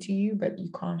show to you, but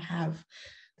you can't have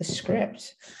the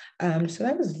script. So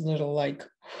that was a little like,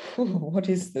 what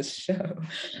is this show?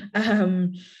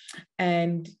 And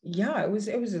yeah, it was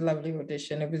a lovely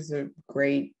audition. It was a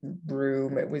great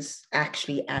room. It was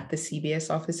actually at the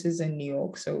CBS offices in New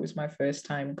York. So it was my first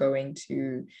time going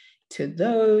to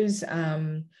those.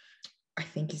 I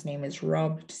think his name is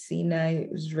Rob Cena. He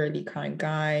was a really kind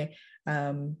guy.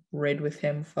 Read with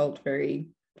him, felt very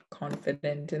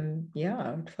confident, and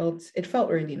yeah, it felt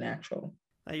really natural.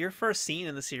 Your first scene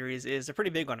in the series is a pretty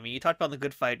big one. I mean, you talked about The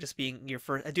Good Fight just being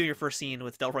doing your first scene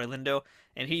with Delroy Lindo,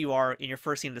 and here you are in your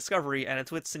first scene of Discovery, and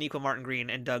it's with Soneqhua Martin-Green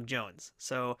and Doug Jones.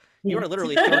 So you Yeah. are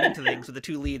literally thrown into things with the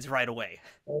two leads right away.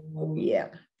 Oh, yeah,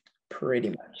 pretty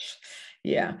much.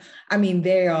 Yeah. I mean,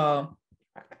 they are,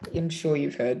 I'm sure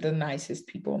you've heard, the nicest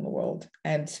people in the world.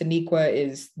 And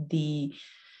Sonequa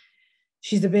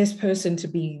she's the best person to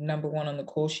be number one on the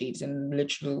call sheets and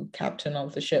literal captain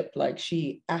of the ship. Like,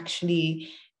 she actually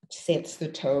sets the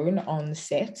tone on the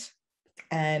set.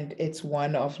 And it's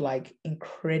one of like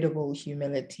incredible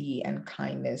humility and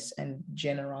kindness and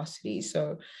generosity.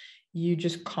 So you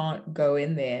just can't go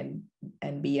in there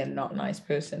and be a not nice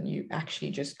person. You actually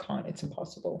just can't. It's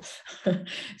impossible.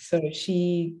 So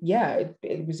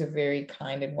it was a very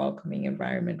kind and welcoming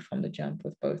environment from the jump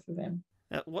with both of them.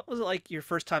 What was it like your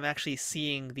first time actually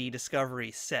seeing the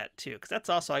Discovery set too? Because that's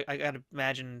also, I gotta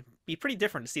imagine, be pretty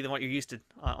different to see than what you're used to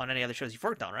on any other shows you've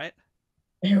worked on, right?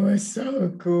 It was so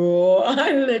cool.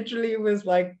 I literally was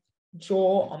like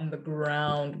jaw on the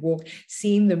ground,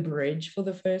 seeing the bridge for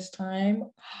the first time.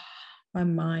 My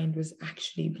mind was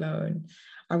actually blown.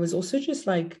 I was also just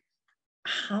like,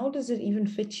 how does it even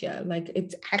fit here? Like,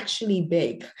 it's actually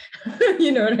big.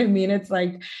 You know what I mean? It's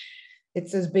like,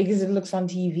 it's as big as it looks on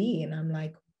TV. And I'm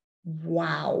like,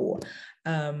 wow.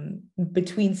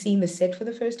 Between seeing the set for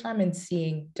the first time and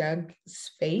seeing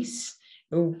Doug's face,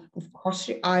 of course,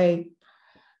 I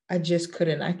just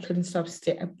couldn't. I couldn't stop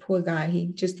staring. Poor guy. He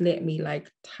just let me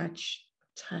like touch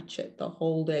it the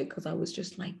whole day, because I was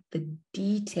just like, the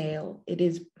detail. It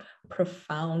is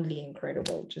profoundly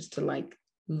incredible just to like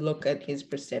look at his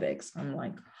prosthetics. I'm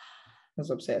like, I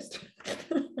was obsessed.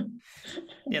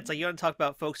 Yeah, it's like you want to talk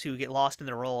about folks who get lost in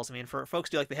their roles. I mean, for folks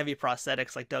who do like the heavy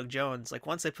prosthetics, like Doug Jones, like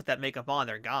once they put that makeup on,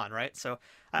 they're gone, right? So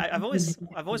I've always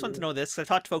wanted to know this. 'Cause I've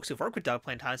talked to folks who've worked with Doug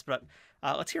plenty of times, but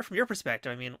let's hear from your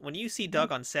perspective. I mean, when you see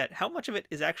Doug on set, how much of it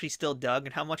is actually still Doug,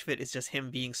 and how much of it is just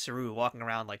him being Saru walking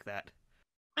around like that?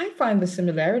 I find the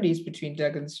similarities between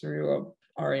Doug and Saru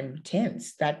are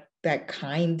intense. That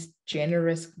kind,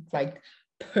 generous, like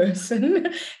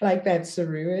person, like that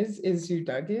Saru is who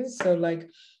Doug is. So like,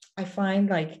 I feel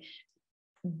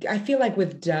like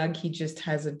with Doug, he just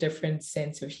has a different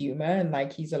sense of humor, and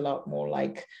like he's a lot more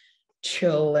like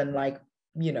chill and like,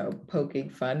 poking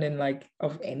fun and like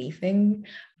of anything.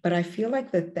 But I feel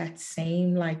like that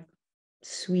same like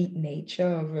sweet nature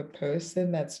of a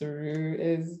person that Saru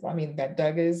is, I mean, that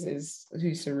Doug is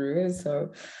who Saru is.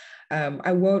 So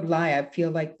I won't lie, I feel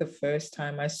like the first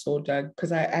time I saw Doug,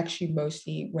 because I actually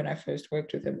mostly, when I first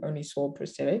worked with him, only saw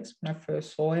prosthetics. When I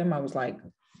first saw him, I was like,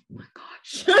 oh my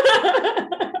gosh.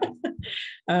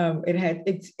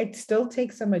 It still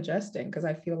takes some adjusting, because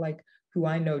I feel like who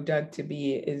I know Doug to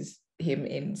be is him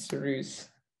in Saru's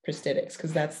prosthetics,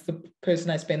 because that's the person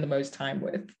I spend the most time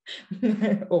with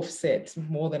off set,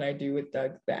 more than I do with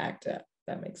Doug the actor.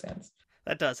 That makes sense.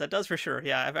 That does for sure.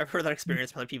 Yeah, I've heard that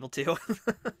experience from other people too.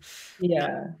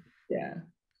 Yeah.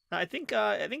 I think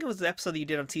it was the episode that you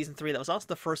did on season 3 that was also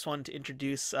the first one to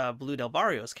introduce Blue Del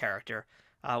Barrio's character,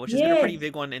 which has been a pretty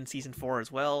big one in season 4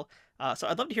 as well. So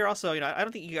I'd love to hear also, I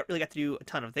don't think you really got to do a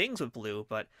ton of things with Blue,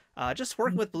 but just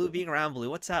working with Blue, being around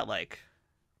Blue, what's that like?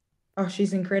 Oh,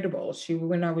 she's incredible.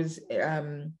 When I was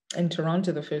in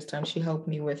Toronto the first time, she helped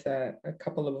me with a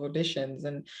couple of auditions,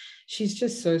 and she's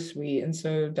just so sweet and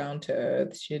so down to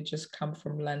earth. She had just come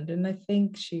from London, I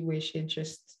think, where she had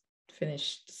just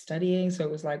finished studying. So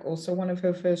it was like also one of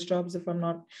her first jobs, if I'm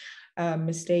not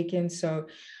mistaken. So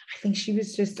I think she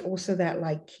was just also that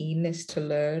like keenness to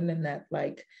learn, and that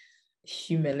like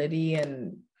humility,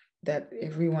 and that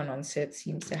everyone on set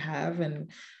seems to have, and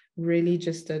really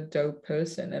just a dope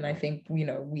person. And I think,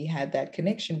 we had that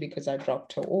connection because I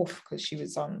dropped her off because she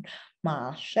was on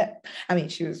my ship. I mean,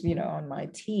 she was, on my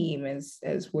team as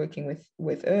working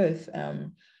with Earth.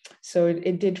 So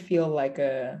it did feel like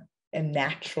a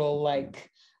natural,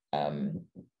 like,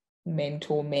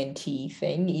 mentor mentee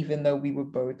thing, even though we were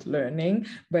both learning.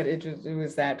 But it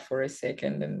was that for a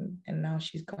second, and now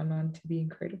she's gone on to be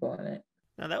incredible in it.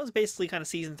 Now that was basically kind of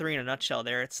season 3 in a nutshell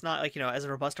there. It's not like, as a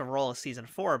robust a role as season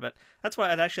 4, but that's what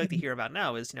I'd actually like to hear about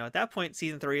now is, at that point,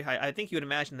 season 3, I think you would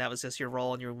imagine that was just your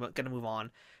role and you were going to move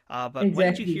on. But exactly.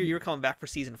 When did you hear you were coming back for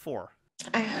season 4?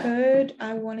 I heard,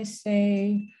 I want to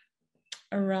say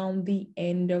around the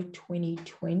end of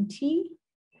 2020.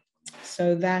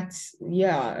 So that's,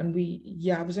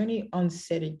 I was only on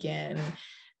set again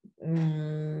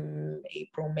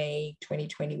April, May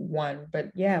 2021.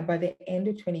 But yeah, by the end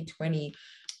of 2020,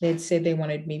 they'd said they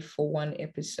wanted me for one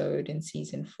episode in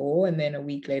season 4, and then a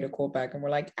week later called back and were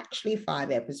like, actually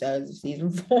 5 episodes of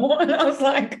season 4. And I was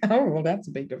like, oh, well, that's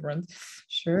a big difference.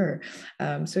 Sure.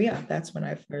 So yeah, that's when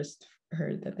I first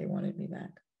heard that they wanted me back.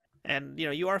 And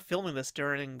you are filming this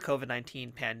during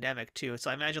COVID-19 pandemic too,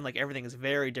 so I imagine like everything is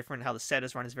very different. How the set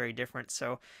is run is very different.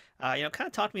 So, kind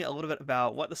of talk to me a little bit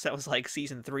about what the set was like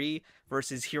season 3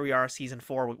 versus here we are season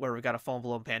 4, where we've got a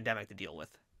full-blown pandemic to deal with.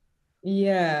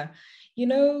 Yeah,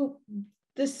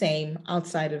 the same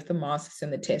outside of the masks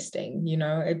and the testing.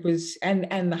 It was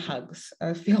and the hugs.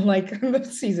 I feel like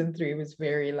season 3 was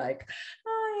very like,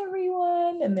 hi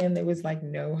everyone, and then there was like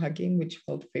no hugging, which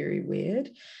felt very weird.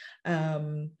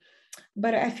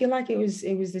 But I feel like it was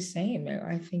the same.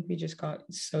 I think we just got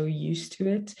so used to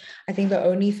it. I think the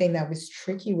only thing that was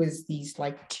tricky was these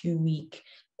like 2-week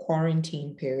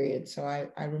quarantine periods. So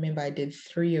I remember I did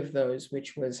 3 of those,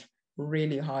 which was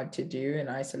really hard to do in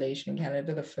isolation in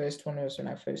Canada. The first one was when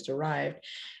I first arrived,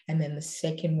 and then the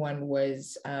second one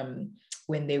was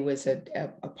when there was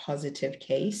a positive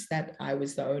case that I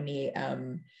was the only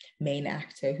main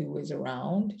actor who was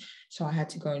around. So I had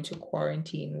to go into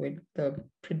quarantine. With the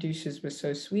producers were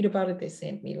so sweet about it. They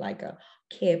sent me like a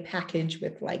care package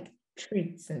with like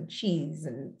treats and cheese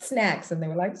and snacks, and they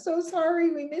were like, so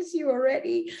sorry, we miss you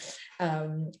already.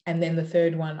 And then the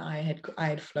third one, I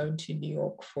had flown to New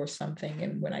York for something,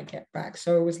 and when I get back,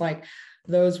 so it was like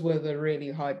those were the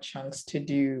really hard chunks to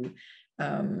do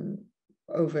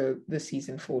over the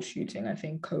season 4 shooting. I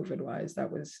think COVID wise,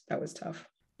 that was tough.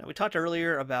 Now, we talked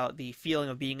earlier about the feeling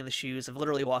of being in the shoes, of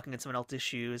literally walking in someone else's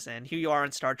shoes, and here you are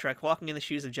in Star Trek, walking in the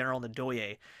shoes of General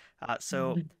Ndoye.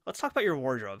 So let's talk about your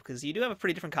wardrobe, because you do have a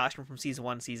pretty different costume from season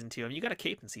 1, season 2. I mean, you got a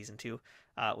cape in season 2,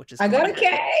 which is I got a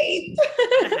cape.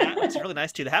 The hat, which is really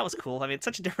nice too. The hat was cool. I mean, it's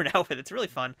such a different outfit. It's really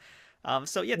fun.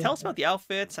 So yeah, tell us about the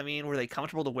outfits. I mean, were they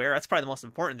comfortable to wear? That's probably the most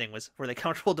important thing. Were they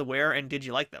comfortable to wear, and did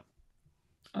you like them?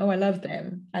 Oh, I love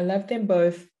them. I love them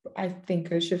both. I think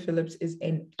Kersha Phillips is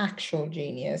an actual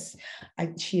genius.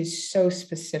 She is so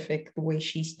specific, the way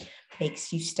she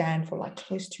makes you stand for like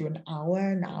close to an hour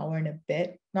and a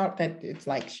bit. Not that it's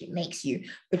like she makes you,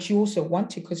 but you also want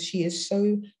to, because she is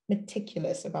so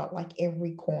meticulous about like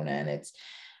every corner. And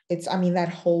I mean, that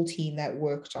whole team that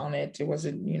worked on it, it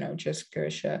wasn't, just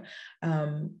Kersha,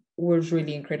 was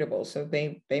really incredible. So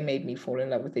they made me fall in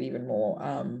love with it even more.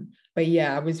 But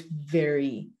yeah, I was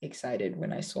very excited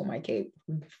when I saw my cape.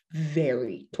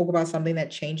 Talk about something that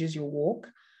changes your walk.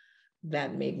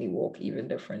 That made me walk even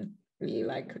differently.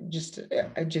 Like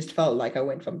I just felt like I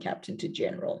went from captain to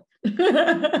general.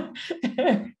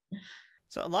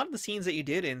 So a lot of the scenes that you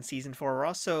did in season 4 were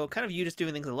also kind of you just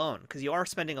doing things alone, because you are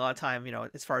spending a lot of time,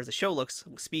 as far as the show looks,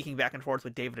 speaking back and forth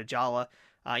with David Ajala.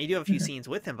 You do have a few scenes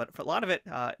with him, but for a lot of it,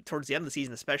 towards the end of the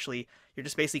season especially, you're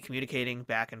just basically communicating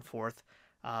back and forth.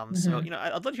 So,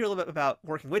 I'd love to hear a little bit about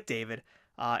working with David,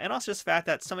 and also just the fact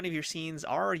that so many of your scenes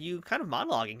are you kind of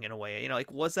monologuing in a way.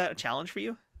 Was that a challenge for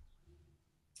you?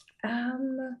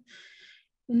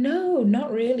 No,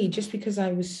 not really. Just because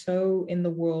I was so in the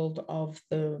world of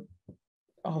the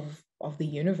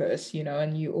universe,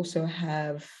 and you also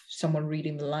have someone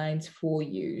reading the lines for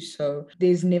you. So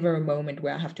there's never a moment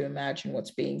where I have to imagine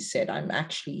what's being said. I'm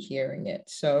actually hearing it.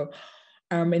 So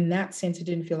in that sense, it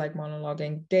didn't feel like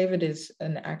monologuing. David is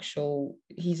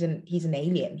he's an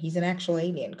alien. He's an actual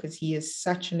alien, because he is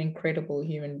such an incredible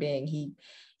human being.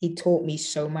 He taught me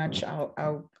so much.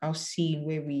 Our scene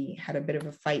where we had a bit of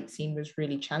a fight scene was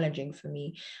really challenging for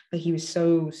me, but he was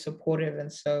so supportive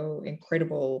and so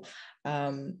incredible.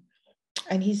 And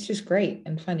he's just great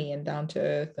and funny and down to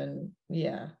earth. And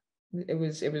yeah, it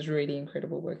was really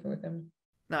incredible working with him.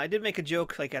 Now, I did make a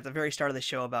joke like at the very start of the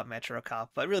show about Metro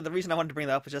Cop, but really the reason I wanted to bring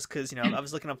that up was just because, I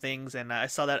was looking up things and I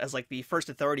saw that as like the first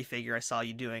authority figure I saw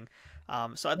you doing.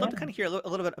 So I'd love to kind of hear a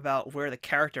little bit about where the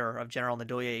character of General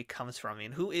Ndoye comes from. I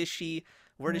mean, who is she?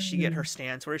 Where does she get her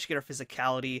stance? Where does she get her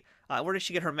physicality? Where does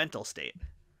she get her mental state?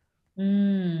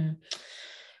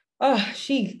 Oh,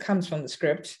 she comes from the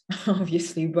script,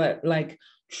 obviously, but like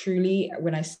truly,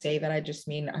 when I say that, I just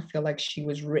mean I feel like she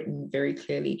was written very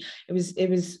clearly. It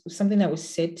was something that was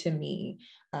said to me,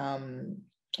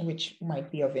 which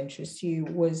might be of interest to you,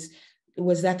 was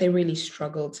that they really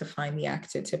struggled to find the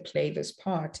actor to play this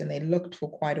part, and they looked for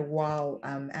quite a while.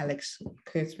 Alex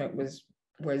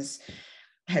Kurtzman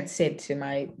had said to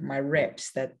my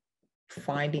reps that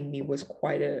finding me was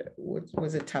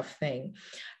was a tough thing.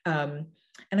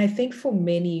 And I think for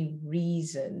many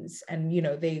reasons, and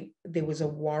there was a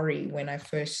worry when I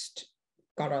first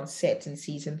got on set in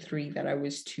season 3 that I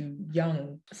was too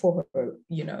young for her,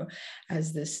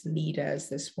 as this leader, as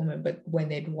this woman. But when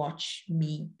they'd watch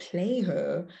me play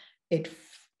her, it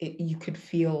you could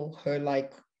feel her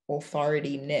like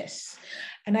authorityness.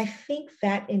 And I think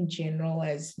that in general,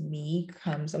 as me,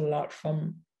 comes a lot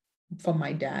from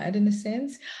my dad in a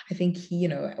sense. I think he,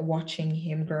 watching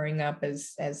him growing up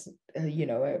as an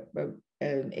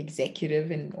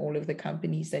executive in all of the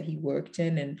companies that he worked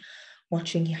in, and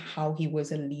watching how he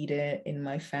was a leader in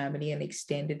my family and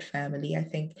extended family, I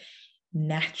think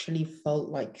naturally felt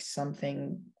like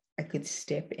something I could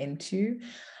step into.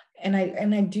 And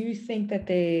I do think that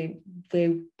there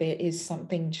is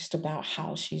something just about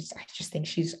how I just think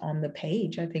she's on the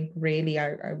page. I think really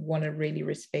I want to really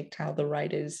respect how the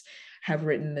writers have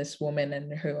written this woman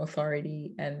and her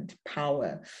authority and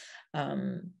power.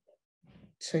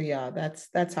 So yeah,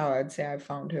 that's how I'd say I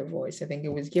found her voice. I think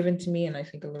it was given to me, and I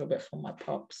think a little bit from my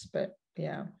pops, but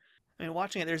yeah. I mean,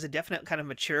 watching it, there's a definite kind of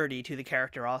maturity to the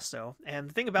character also. And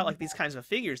the thing about like these kinds of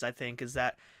figures, I think, is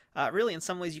that really in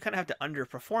some ways you kind of have to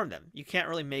underperform them. You can't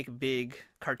really make big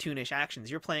cartoonish actions.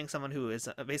 You're playing someone who is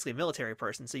basically a military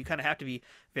person, so you kind of have to be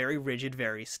very rigid,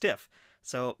 very stiff.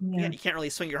 So Yeah. you can't really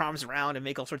swing your arms around and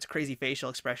make all sorts of crazy facial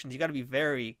expressions. You got to be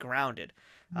very grounded.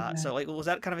 Yeah. So like, was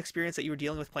that kind of experience that you were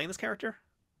dealing with playing this character?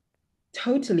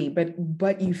 Totally,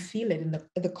 but you feel it in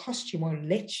the costume won't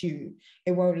let you.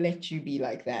 It won't let you be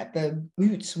like that. The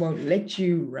boots won't let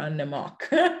you run amok.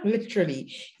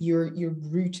 Literally, you're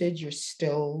rooted. You're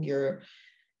still. Your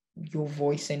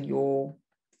voice and your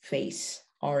face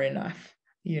are enough.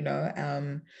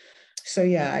 So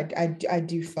yeah, I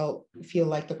do feel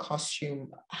like the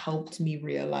costume helped me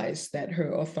realize that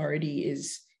her authority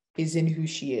is in who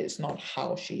she is, not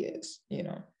how she is.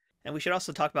 And we should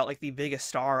also talk about like the biggest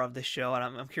star of the show, and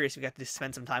I'm curious if you got to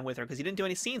spend some time with her because you didn't do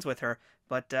any scenes with her.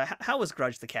 But how was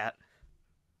Grudge the cat?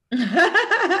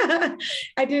 I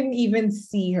didn't even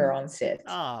see her on set.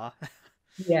 Ah,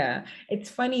 Yeah, it's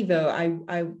funny though.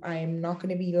 I'm not going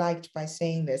to be liked by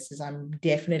saying this, as I'm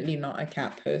definitely not a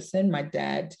cat person. My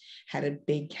dad had a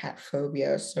big cat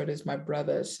phobia, so does my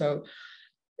brother. So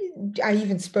I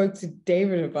even spoke to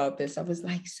David about this. I was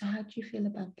like, so how do you feel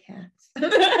about cats?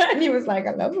 And he was like,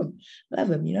 I love them. Love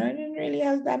them. I didn't really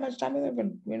have that much time with her, but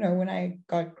when I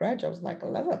got Grudge, I was like, I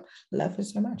love her. Love her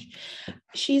so much.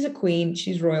 She's a queen.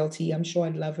 She's royalty. I'm sure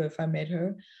I'd love her if I met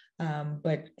her.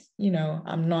 But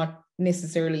I'm not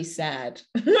necessarily sad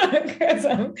because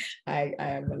I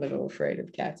am a little afraid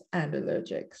of cats and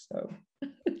allergic. So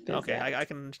okay, I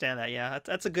can understand that. Yeah,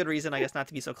 that's a good reason, I guess, not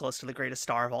to be so close to the greatest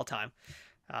star of all time.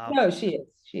 No, she is.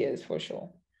 She is for sure.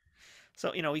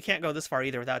 So, we can't go this far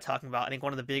either without talking about, I think,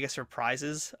 one of the biggest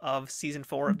surprises of season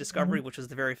 4 of Discovery, which was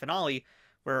the very finale,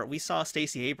 where we saw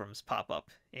Stacey Abrams pop up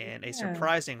in a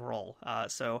surprising role.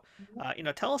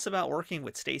 Tell us about working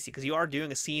with Stacey, because you are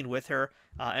doing a scene with her,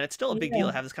 and it's still a big deal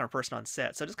to have this kind of person on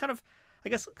set. So just kind of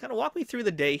walk me through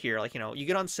the day here. Like, you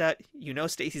get on set,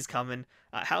 Stacey's coming.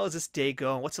 How is this day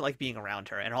going? What's it like being around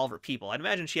her and all of her people? I'd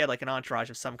imagine she had like an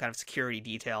entourage of some kind of security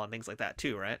detail and things like that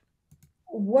too, right?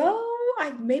 Well,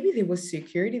 maybe there was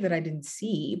security that I didn't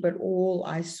see, but all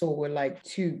I saw were like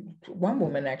one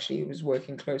woman actually who was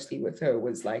working closely with her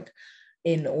was like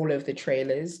in all of the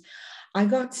trailers. I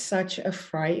got such a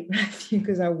fright, Matthew,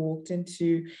 because I walked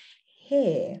into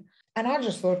hair. And I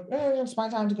just thought, oh, it's my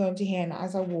time to go into hair. And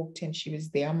as I walked in, she was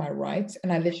there on my right.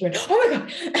 And I literally went, oh my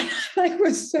God. And I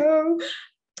was so,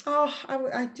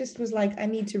 I just was like, I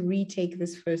need to retake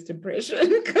this first impression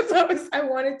because I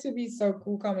wanted to be so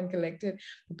cool, calm, and collected,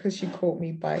 because she caught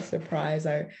me by surprise.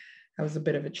 I was a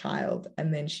bit of a child.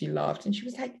 And then she laughed and she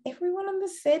was like, everyone on the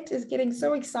set is getting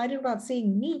so excited about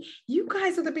seeing me. You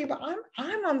guys are the people.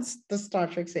 I'm on the Star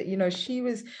Trek set. She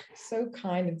was so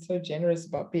kind and so generous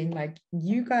about being like,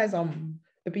 you guys are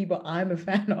the people I'm a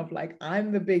fan of. Like,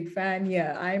 I'm the big fan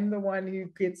here. I'm the one who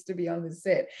gets to be on the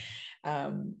set.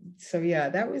 So yeah,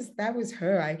 that was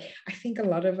her. I think a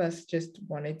lot of us just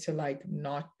wanted to like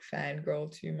not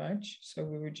fangirl too much. So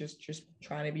we were just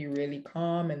trying to be really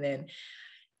calm. And then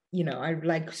I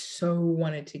like so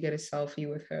wanted to get a selfie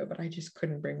with her, but I just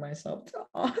couldn't bring myself to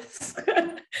ask.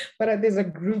 But there's a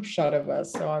group shot of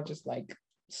us, so I'll just like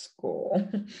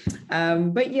score.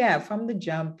 But yeah, from the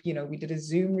jump, we did a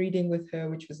Zoom reading with her,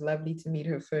 which was lovely to meet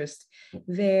her first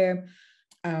there.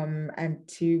 And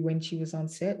to when she was on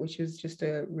set, which was just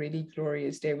a really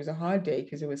glorious day. It was a hard day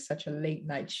because it was such a late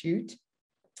night shoot.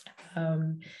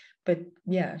 But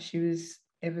yeah, she was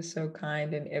ever so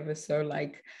kind and ever so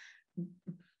like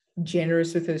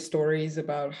generous with her stories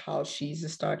about how she's a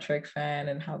Star Trek fan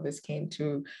and how this came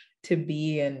to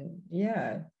be. And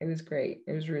yeah, it was great.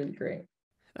 It was really great.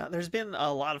 There's been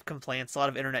a lot of complaints, a lot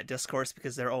of internet discourse,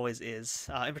 because there always is,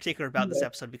 in particular about this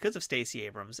episode because of Stacey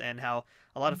Abrams, and how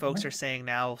a lot of folks are saying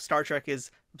now Star Trek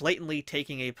is blatantly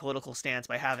taking a political stance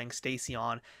by having Stacey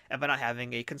on and by not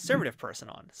having a conservative person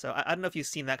on. So I don't know if you've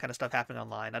seen that kind of stuff happening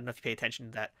online. I don't know if you pay attention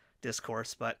to that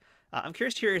discourse, but I'm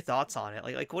curious to hear your thoughts on it.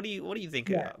 Like what do you think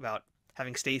about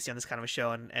having Stacey on this kind of a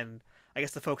show, and I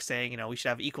guess the folks saying, we should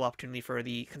have equal opportunity for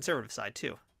the conservative side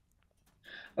too.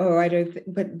 Oh, I don't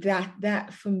but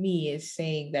that for me is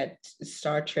saying that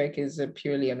Star Trek is a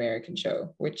purely American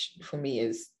show, which for me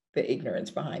is the ignorance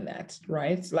behind that,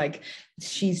 right? Like,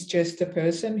 she's just a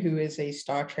person who is a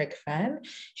Star Trek fan.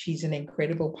 She's an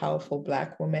incredible, powerful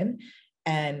Black woman.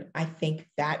 And I think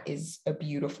that is a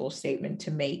beautiful statement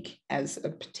to make as a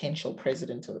potential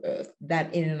president of Earth,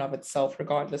 that in and of itself,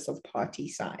 regardless of party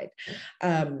side.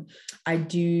 I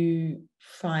do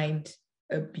find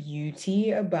a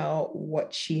beauty about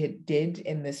what she had did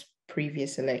in this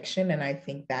previous election. And I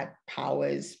think that power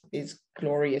is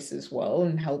glorious as well,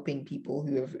 in helping people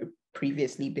who have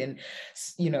previously been,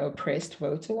 oppressed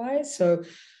voter-wise. So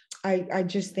I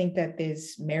just think that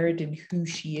there's merit in who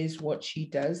she is, what she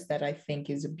does, that I think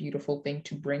is a beautiful thing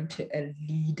to bring to a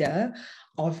leader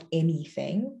of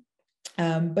anything.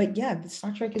 But yeah, the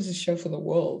Star Trek is a show for the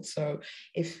world. So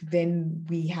if then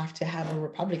we have to have a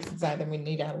republic side, then we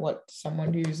need to have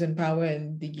someone who's in power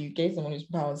in the UK, someone who's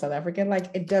in power in South Africa. Like,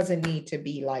 it doesn't need to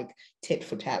be like tit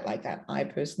for tat like that. I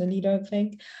personally don't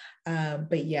think.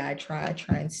 But yeah, I try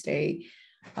and stay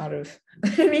out of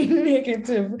any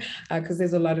negative, because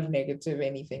there's a lot of negative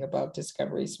anything about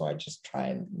Discovery. So I just try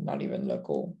and not even look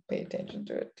or pay attention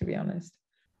to it, to be honest.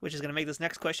 Which is going to make this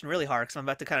next question really hard, because I'm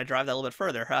about to kind of drive that a little bit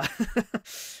further.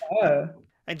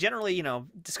 And generally,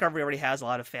 Discovery already has a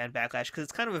lot of fan backlash because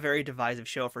it's kind of a very divisive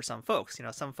show for some folks.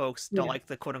 Some folks don't like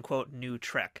the quote-unquote new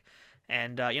Trek.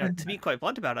 And, to be quite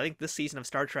blunt about it, I think this season of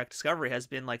Star Trek Discovery has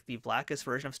been like the blackest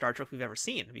version of Star Trek we've ever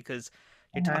seen, because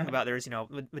you're talking about there's,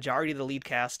 majority of the lead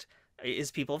cast is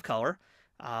people of color.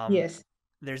 Yes.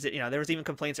 There's, there was even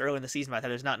complaints early in the season about that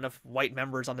there's not enough white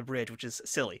members on the bridge, which is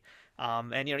silly.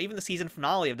 And, even the season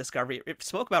finale of Discovery, it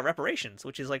spoke about reparations,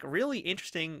 which is like a really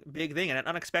interesting big thing and an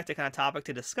unexpected kind of topic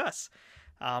to discuss.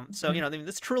 So,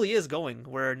 this truly is going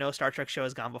where no Star Trek show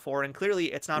has gone before. And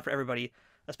clearly it's not for everybody,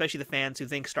 especially the fans who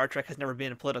think Star Trek has never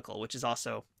been political, which is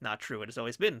also not true. It has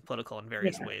always been political in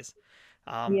various ways.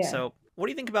 So what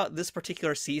do you think about this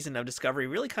particular season of Discovery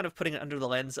really kind of putting it under the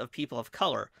lens of people of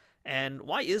color? And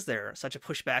why is there such a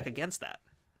pushback against that?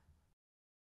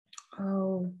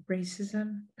 Oh,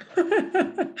 racism.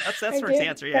 That's the first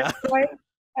answer, yeah.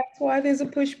 That's why there's a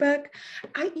pushback.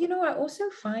 I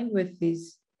also find with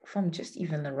these, from just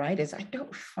even the writers, I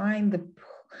don't find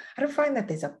that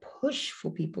there's a push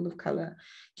for people of color.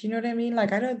 Do you know what I mean?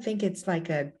 Like, I don't think it's like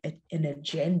an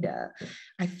agenda.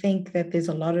 I think that there's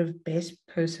a lot of best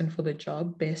person for the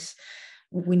job, best.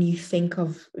 When you think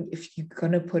of, if you're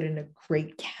going to put in a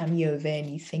great cameo there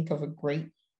and you think of a great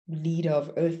leader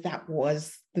of Earth, that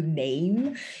was the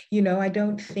name. I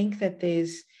don't think that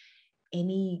there's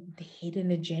any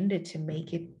hidden agenda to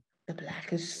make it the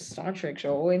blackest Star Trek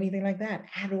show or anything like that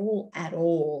at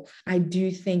all. I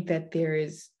do think that there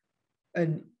is a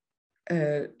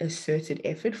asserted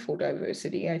effort for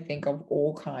diversity, I think, of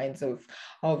all kinds of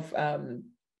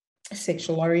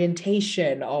sexual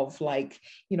orientation, of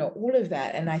all of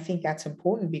that. And I think that's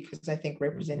important, because I think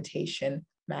representation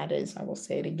matters. I will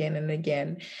say it again and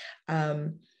again.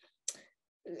 But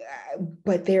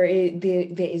there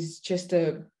is just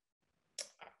I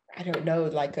don't know,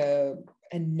 like a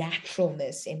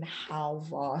naturalness in how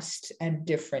vast and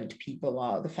different people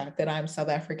are. The fact that I'm South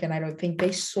African, I don't think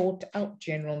they sought out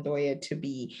General Ndoye to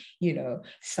be,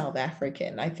 South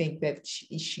African. I think that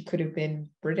she could have been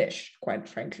British, quite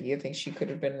frankly. I think she could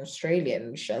have been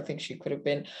Australian. I think she could have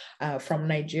been from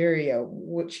Nigeria.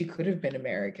 She could have been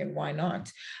American. Why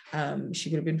not? She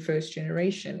could have been first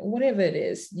generation, whatever it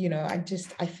is.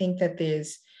 I think that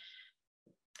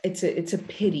it's a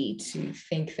pity to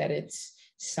think that it's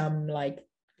some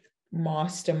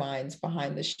masterminds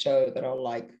behind the show that are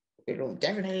like, it'll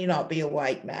definitely not be a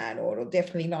white man, or it'll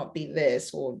definitely not be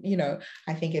this, or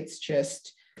I think it's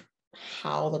just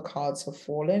how the cards have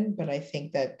fallen. But I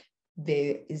think that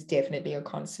there is definitely a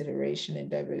consideration in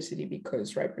diversity,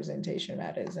 because representation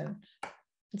matters, and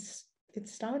it's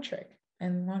Star Trek,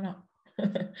 and why not?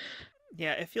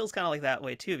 Yeah, it feels kind of like that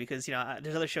way too, because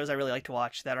there's other shows I really like to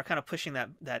watch that are kind of pushing that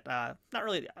not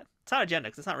really, it's not agenda,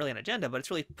 because it's not really an agenda, but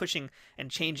it's really pushing and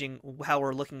changing how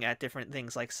we're looking at different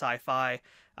things like sci-fi,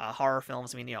 horror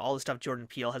films. I mean, all the stuff Jordan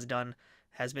Peele has done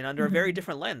has been under a very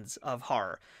different lens of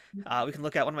horror. We can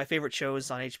look at one of my favorite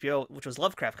shows on HBO, which was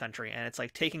Lovecraft Country, and it's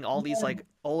like taking all these like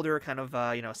older kind of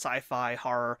sci-fi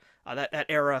horror, that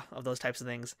era of those types of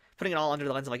things, putting it all under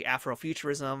the lens of like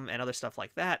Afrofuturism and other stuff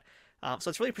like that. So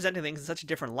it's really presenting things in such a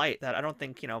different light that I don't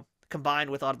think, combined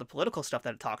with a lot of the political stuff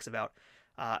that it talks about,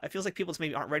 it feels like people just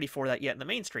maybe aren't ready for that yet in the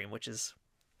mainstream, which is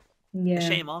a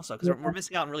shame also, because we're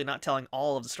missing out on really not telling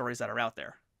all of the stories that are out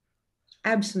there.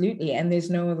 Absolutely. And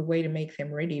there's no other way to make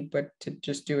them ready but to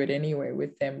just do it anyway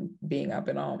with them being up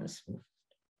in arms.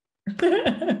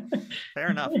 Fair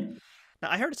enough.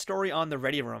 Now, I heard a story on the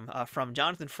Ready Room from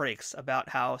Jonathan Frakes about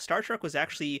how Star Trek was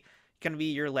actually going to be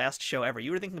your last show ever.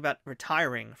 You were thinking about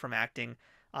retiring from acting,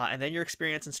 and then your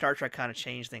experience in Star Trek kind of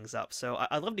changed things up. So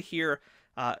I'd love to hear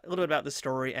a little bit about this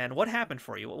story and what happened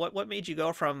for you. What made you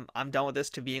go from I'm done with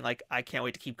this to being like, I can't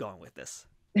wait to keep going with this?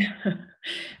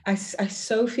 I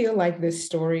so feel like this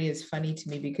story is funny to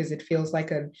me because it feels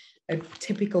like a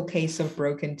typical case of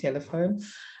broken telephone.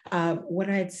 What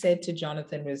I had said to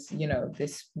Jonathan was,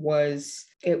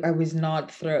 I was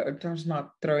not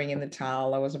throwing in the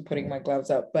towel. I wasn't putting my gloves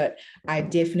up, but I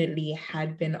definitely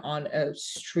had been on a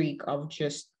streak of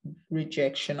just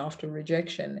rejection after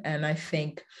rejection. And I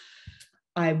think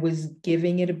I was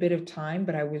giving it a bit of time,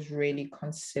 but I was really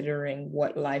considering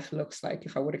what life looks like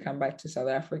if I were to come back to South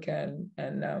Africa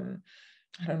and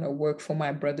I don't know, work for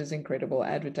my brother's incredible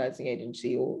advertising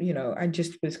agency, or, I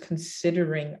just was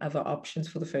considering other options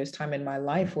for the first time in my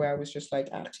life where I was just like,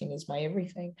 acting is my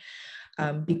everything.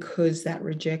 Because that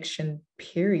rejection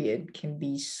period can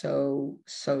be so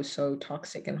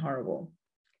toxic and horrible.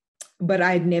 But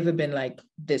I'd never been like,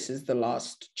 this is the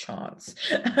last chance.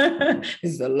 This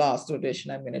is the last audition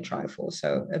I'm going to try for.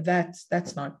 So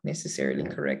that's not necessarily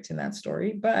correct in that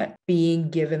story. But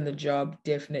being given the job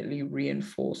definitely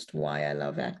reinforced why I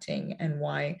love acting and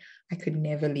why I could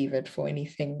never leave it for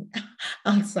anything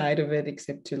outside of it,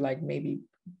 except to like maybe,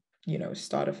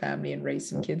 start a family and raise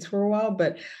some kids for a while.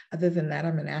 But other than that,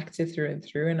 I'm an actor through and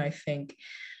through. And I think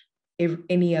if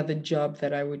any other job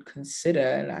that I would consider,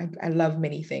 and I love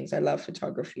many things, I love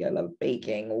photography, I love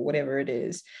baking, or whatever it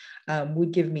is,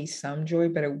 would give me some joy,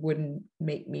 but it wouldn't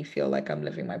make me feel like I'm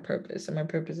living my purpose. And my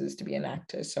purpose is to be an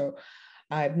actor. So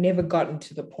I've never gotten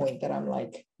to the point that I'm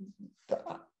like,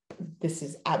 this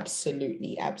is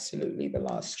absolutely the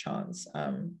last chance.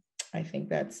 I think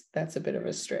that's a bit of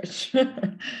a stretch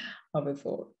of a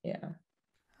thought. Yeah.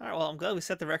 All right, well, I'm glad we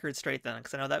set the record straight then,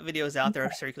 because I know that video is out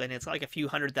there circulating. It's like a few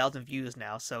 100,000 views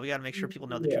now, so we got to make sure people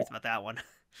know the truth about that one.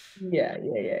 Yeah,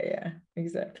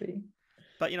 exactly.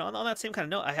 But, on that same kind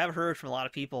of note, I have heard from a lot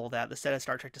of people that the set of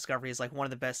Star Trek Discovery is like one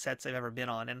of the best sets they've ever been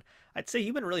on, and I'd say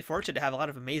you've been really fortunate to have a lot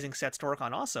of amazing sets to work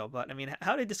on also, but,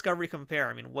 how did Discovery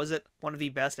compare? Was it one of the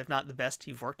best, if not the best,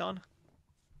 you've worked on?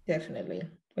 Definitely,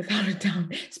 without a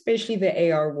doubt, especially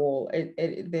the AR wall.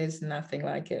 There's nothing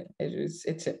like it.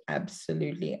 It's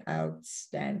absolutely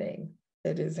outstanding.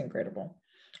 It is incredible.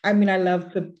 I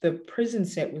love the prison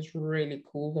set was really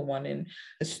cool. The one in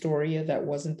Astoria that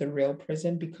wasn't the real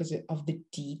prison because of the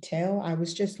detail. I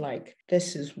was just like,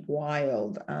 this is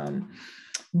wild.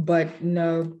 But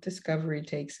no, Discovery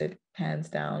takes it hands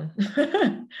down.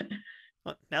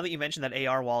 Well, now that you mentioned that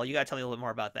AR wall, you got to tell me a little bit more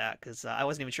about that, because I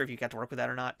wasn't even sure if you got to work with that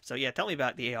or not. So yeah, tell me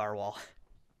about the AR wall.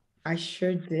 I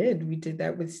sure did. We did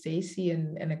that with Stacey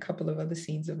and a couple of other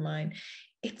scenes of mine.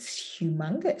 It's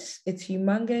humongous.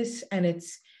 And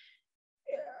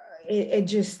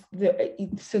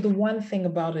so the one thing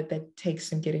about it that takes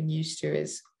some getting used to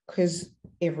is because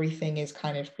everything is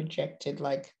kind of projected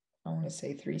like, I want to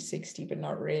say 360, but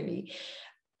not really.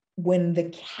 When the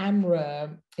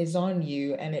camera is on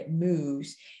you and it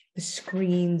moves, the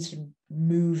screens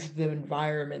move the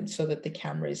environment so that the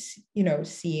camera is,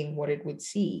 seeing what it would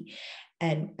see.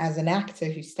 And as an actor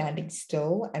who's standing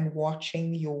still and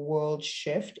watching your world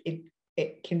shift,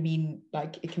 it can be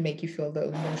like, it can make you feel a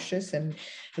little nauseous and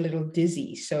a little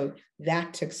dizzy. So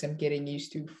that took some getting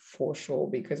used to for sure,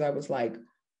 because I was like,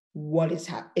 what is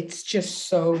happening? It's just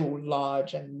so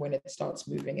large. And when it starts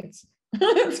moving, it's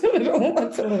a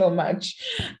little much,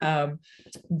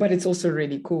 but it's also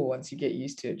really cool. Once you get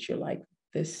used to it, you're like,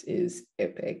 this is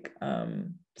epic.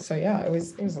 So yeah, it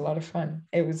was a lot of fun.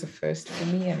 It was a first for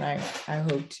me, and I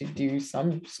hope to do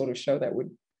some sort of show that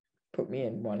would put me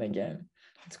in one again.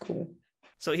 It's cool.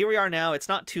 So here we are now. It's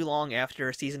not too long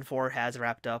after season 4 has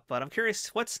wrapped up, but I'm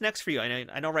curious, what's next for you?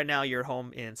 I know right now you're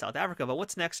home in South Africa, but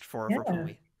what's next for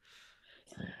Phumzile?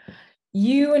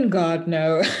 You and God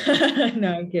know.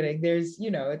 No, I'm kidding. There's,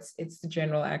 it's the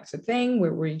general actor thing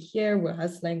where we're here, we're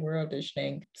hustling, we're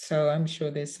auditioning. So I'm sure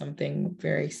there's something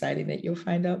very exciting that you'll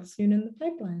find out soon in the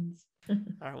pipelines. All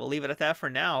right, we'll leave it at that for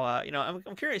now. I'm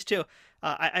curious too.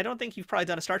 I don't think you've probably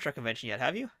done a Star Trek convention yet,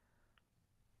 have you?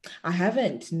 I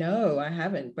haven't. No, I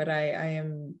haven't. But I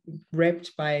am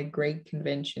repped by a great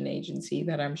convention agency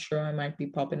that I'm sure I might be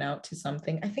popping out to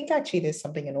something. I think actually there's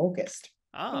something in August.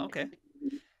 Oh, okay.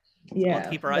 We'll have to Yeah.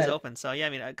 keep our eyes open. So yeah,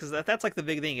 I mean, because that's like the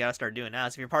big thing you gotta start doing now.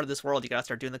 Is if you're part of this world, you gotta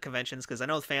start doing the conventions. Because I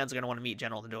know the fans are gonna want to meet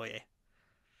General Ndoye.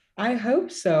 I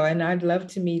hope so. And I'd love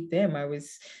to meet them. I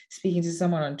was speaking to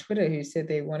someone on Twitter who said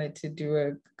they wanted to do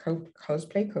a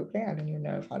cosplay, I don't even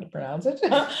know how to pronounce it,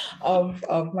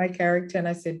 of my character. And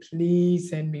I said, please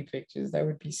send me pictures. That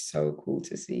would be so cool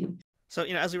to see. So,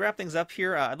 as we wrap things up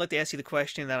here, I'd like to ask you the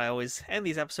question that I always end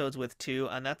these episodes with too,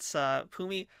 and that's,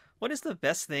 Phumi, what is the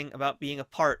best thing about being a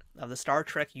part of the Star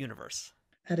Trek universe?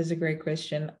 That is a great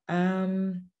question.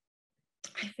 I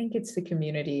think it's the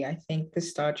community. I think the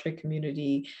Star Trek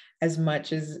community, as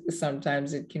much as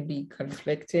sometimes it can be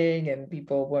conflicting and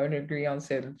people won't agree on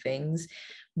certain things,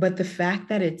 but the fact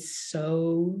that it's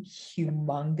so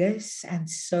humongous and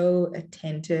so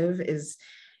attentive is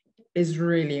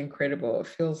really incredible. It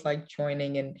feels like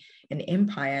joining an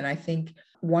empire. And I think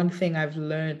one thing I've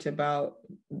learned about,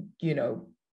 the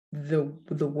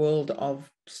world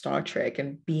of Star Trek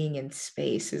and being in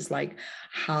space is like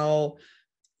how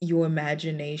your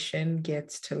imagination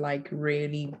gets to like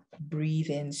really breathe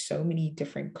in so many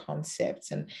different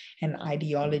concepts and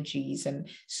ideologies, and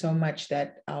so much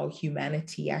that our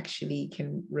humanity actually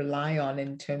can rely on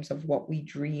in terms of what we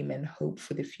dream and hope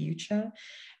for the future.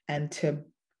 And to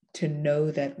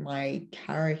know that my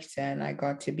character and I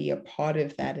got to be a part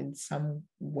of that in some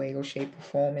way or shape or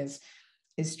form is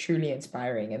truly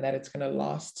inspiring, and that it's going to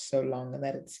last so long, and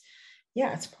that it's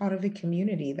part of a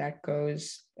community that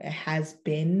has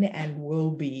been and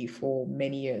will be for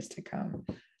many years to come.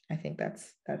 I think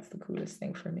that's the coolest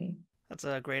thing for me. That's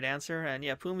a great answer. And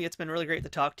yeah, Phumi, it's been really great to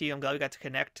talk to you. I'm glad we got to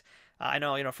connect. I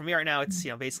know, for me right now, it's,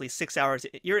 basically 6 hours.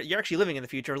 You're actually living in the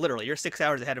future, literally. You're 6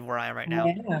 hours ahead of where I am right now.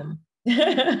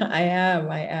 I am.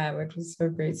 I am. It was so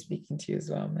great speaking to you as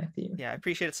well, Matthew. Yeah, I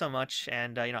appreciate it so much.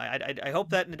 And, I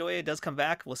hope that Ndoye does come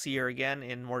back. We'll see her again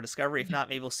in more Discovery. If not,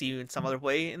 maybe we'll see you in some other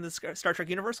way in the Star Trek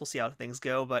universe. We'll see how things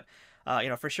go. But,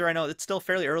 for sure, I know it's still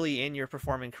fairly early in your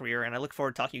performing career. And I look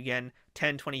forward to talking again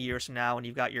 10, 20 years from now when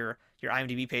you've got your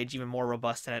IMDb page even more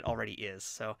robust than it already is.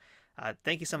 So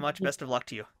thank you so much. Best of luck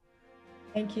to you.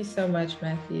 Thank you so much,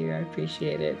 Matthew. I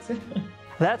appreciate it.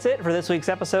 That's it for this week's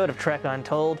episode of Trek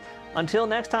Untold. Until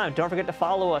next time, don't forget to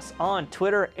follow us on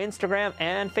Twitter, Instagram,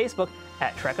 and Facebook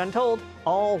at Trek Untold,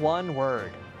 all one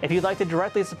word. If you'd like to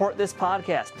directly support this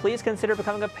podcast, please consider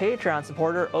becoming a Patreon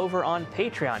supporter over on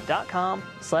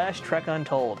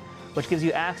patreon.com/TrekUntold, which gives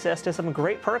you access to some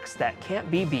great perks that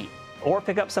can't be beat. Or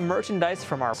pick up some merchandise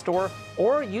from our store,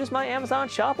 or use my Amazon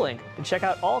shop link to check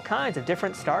out all kinds of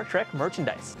different Star Trek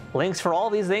merchandise. Links for all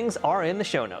these things are in the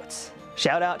show notes.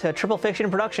 Shout out to Triple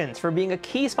Fiction Productions for being a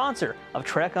key sponsor of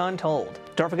Trek Untold.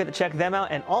 Don't forget to check them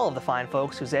out and all of the fine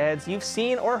folks whose ads you've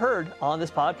seen or heard on this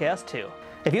podcast too.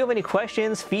 If you have any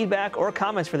questions, feedback, or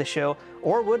comments for the show,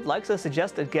 or would like to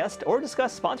suggest a guest or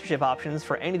discuss sponsorship options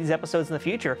for any of these episodes in the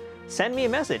future, send me a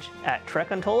message at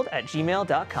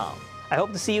trekuntold@gmail.com. I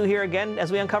hope to see you here again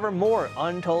as we uncover more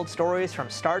untold stories from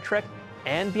Star Trek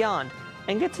and beyond,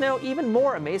 and get to know even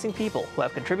more amazing people who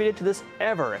have contributed to this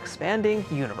ever-expanding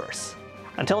universe.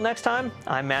 Until next time,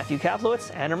 I'm Matthew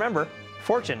Kaplowitz, and remember,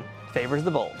 fortune favors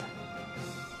the bold.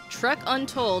 Trek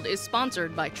Untold is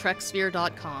sponsored by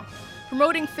TrekSphere.com,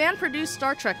 promoting fan-produced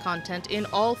Star Trek content in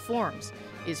all forms,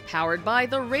 is powered by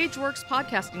the RageWorks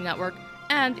podcasting network,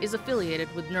 and is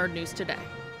affiliated with Nerd News Today.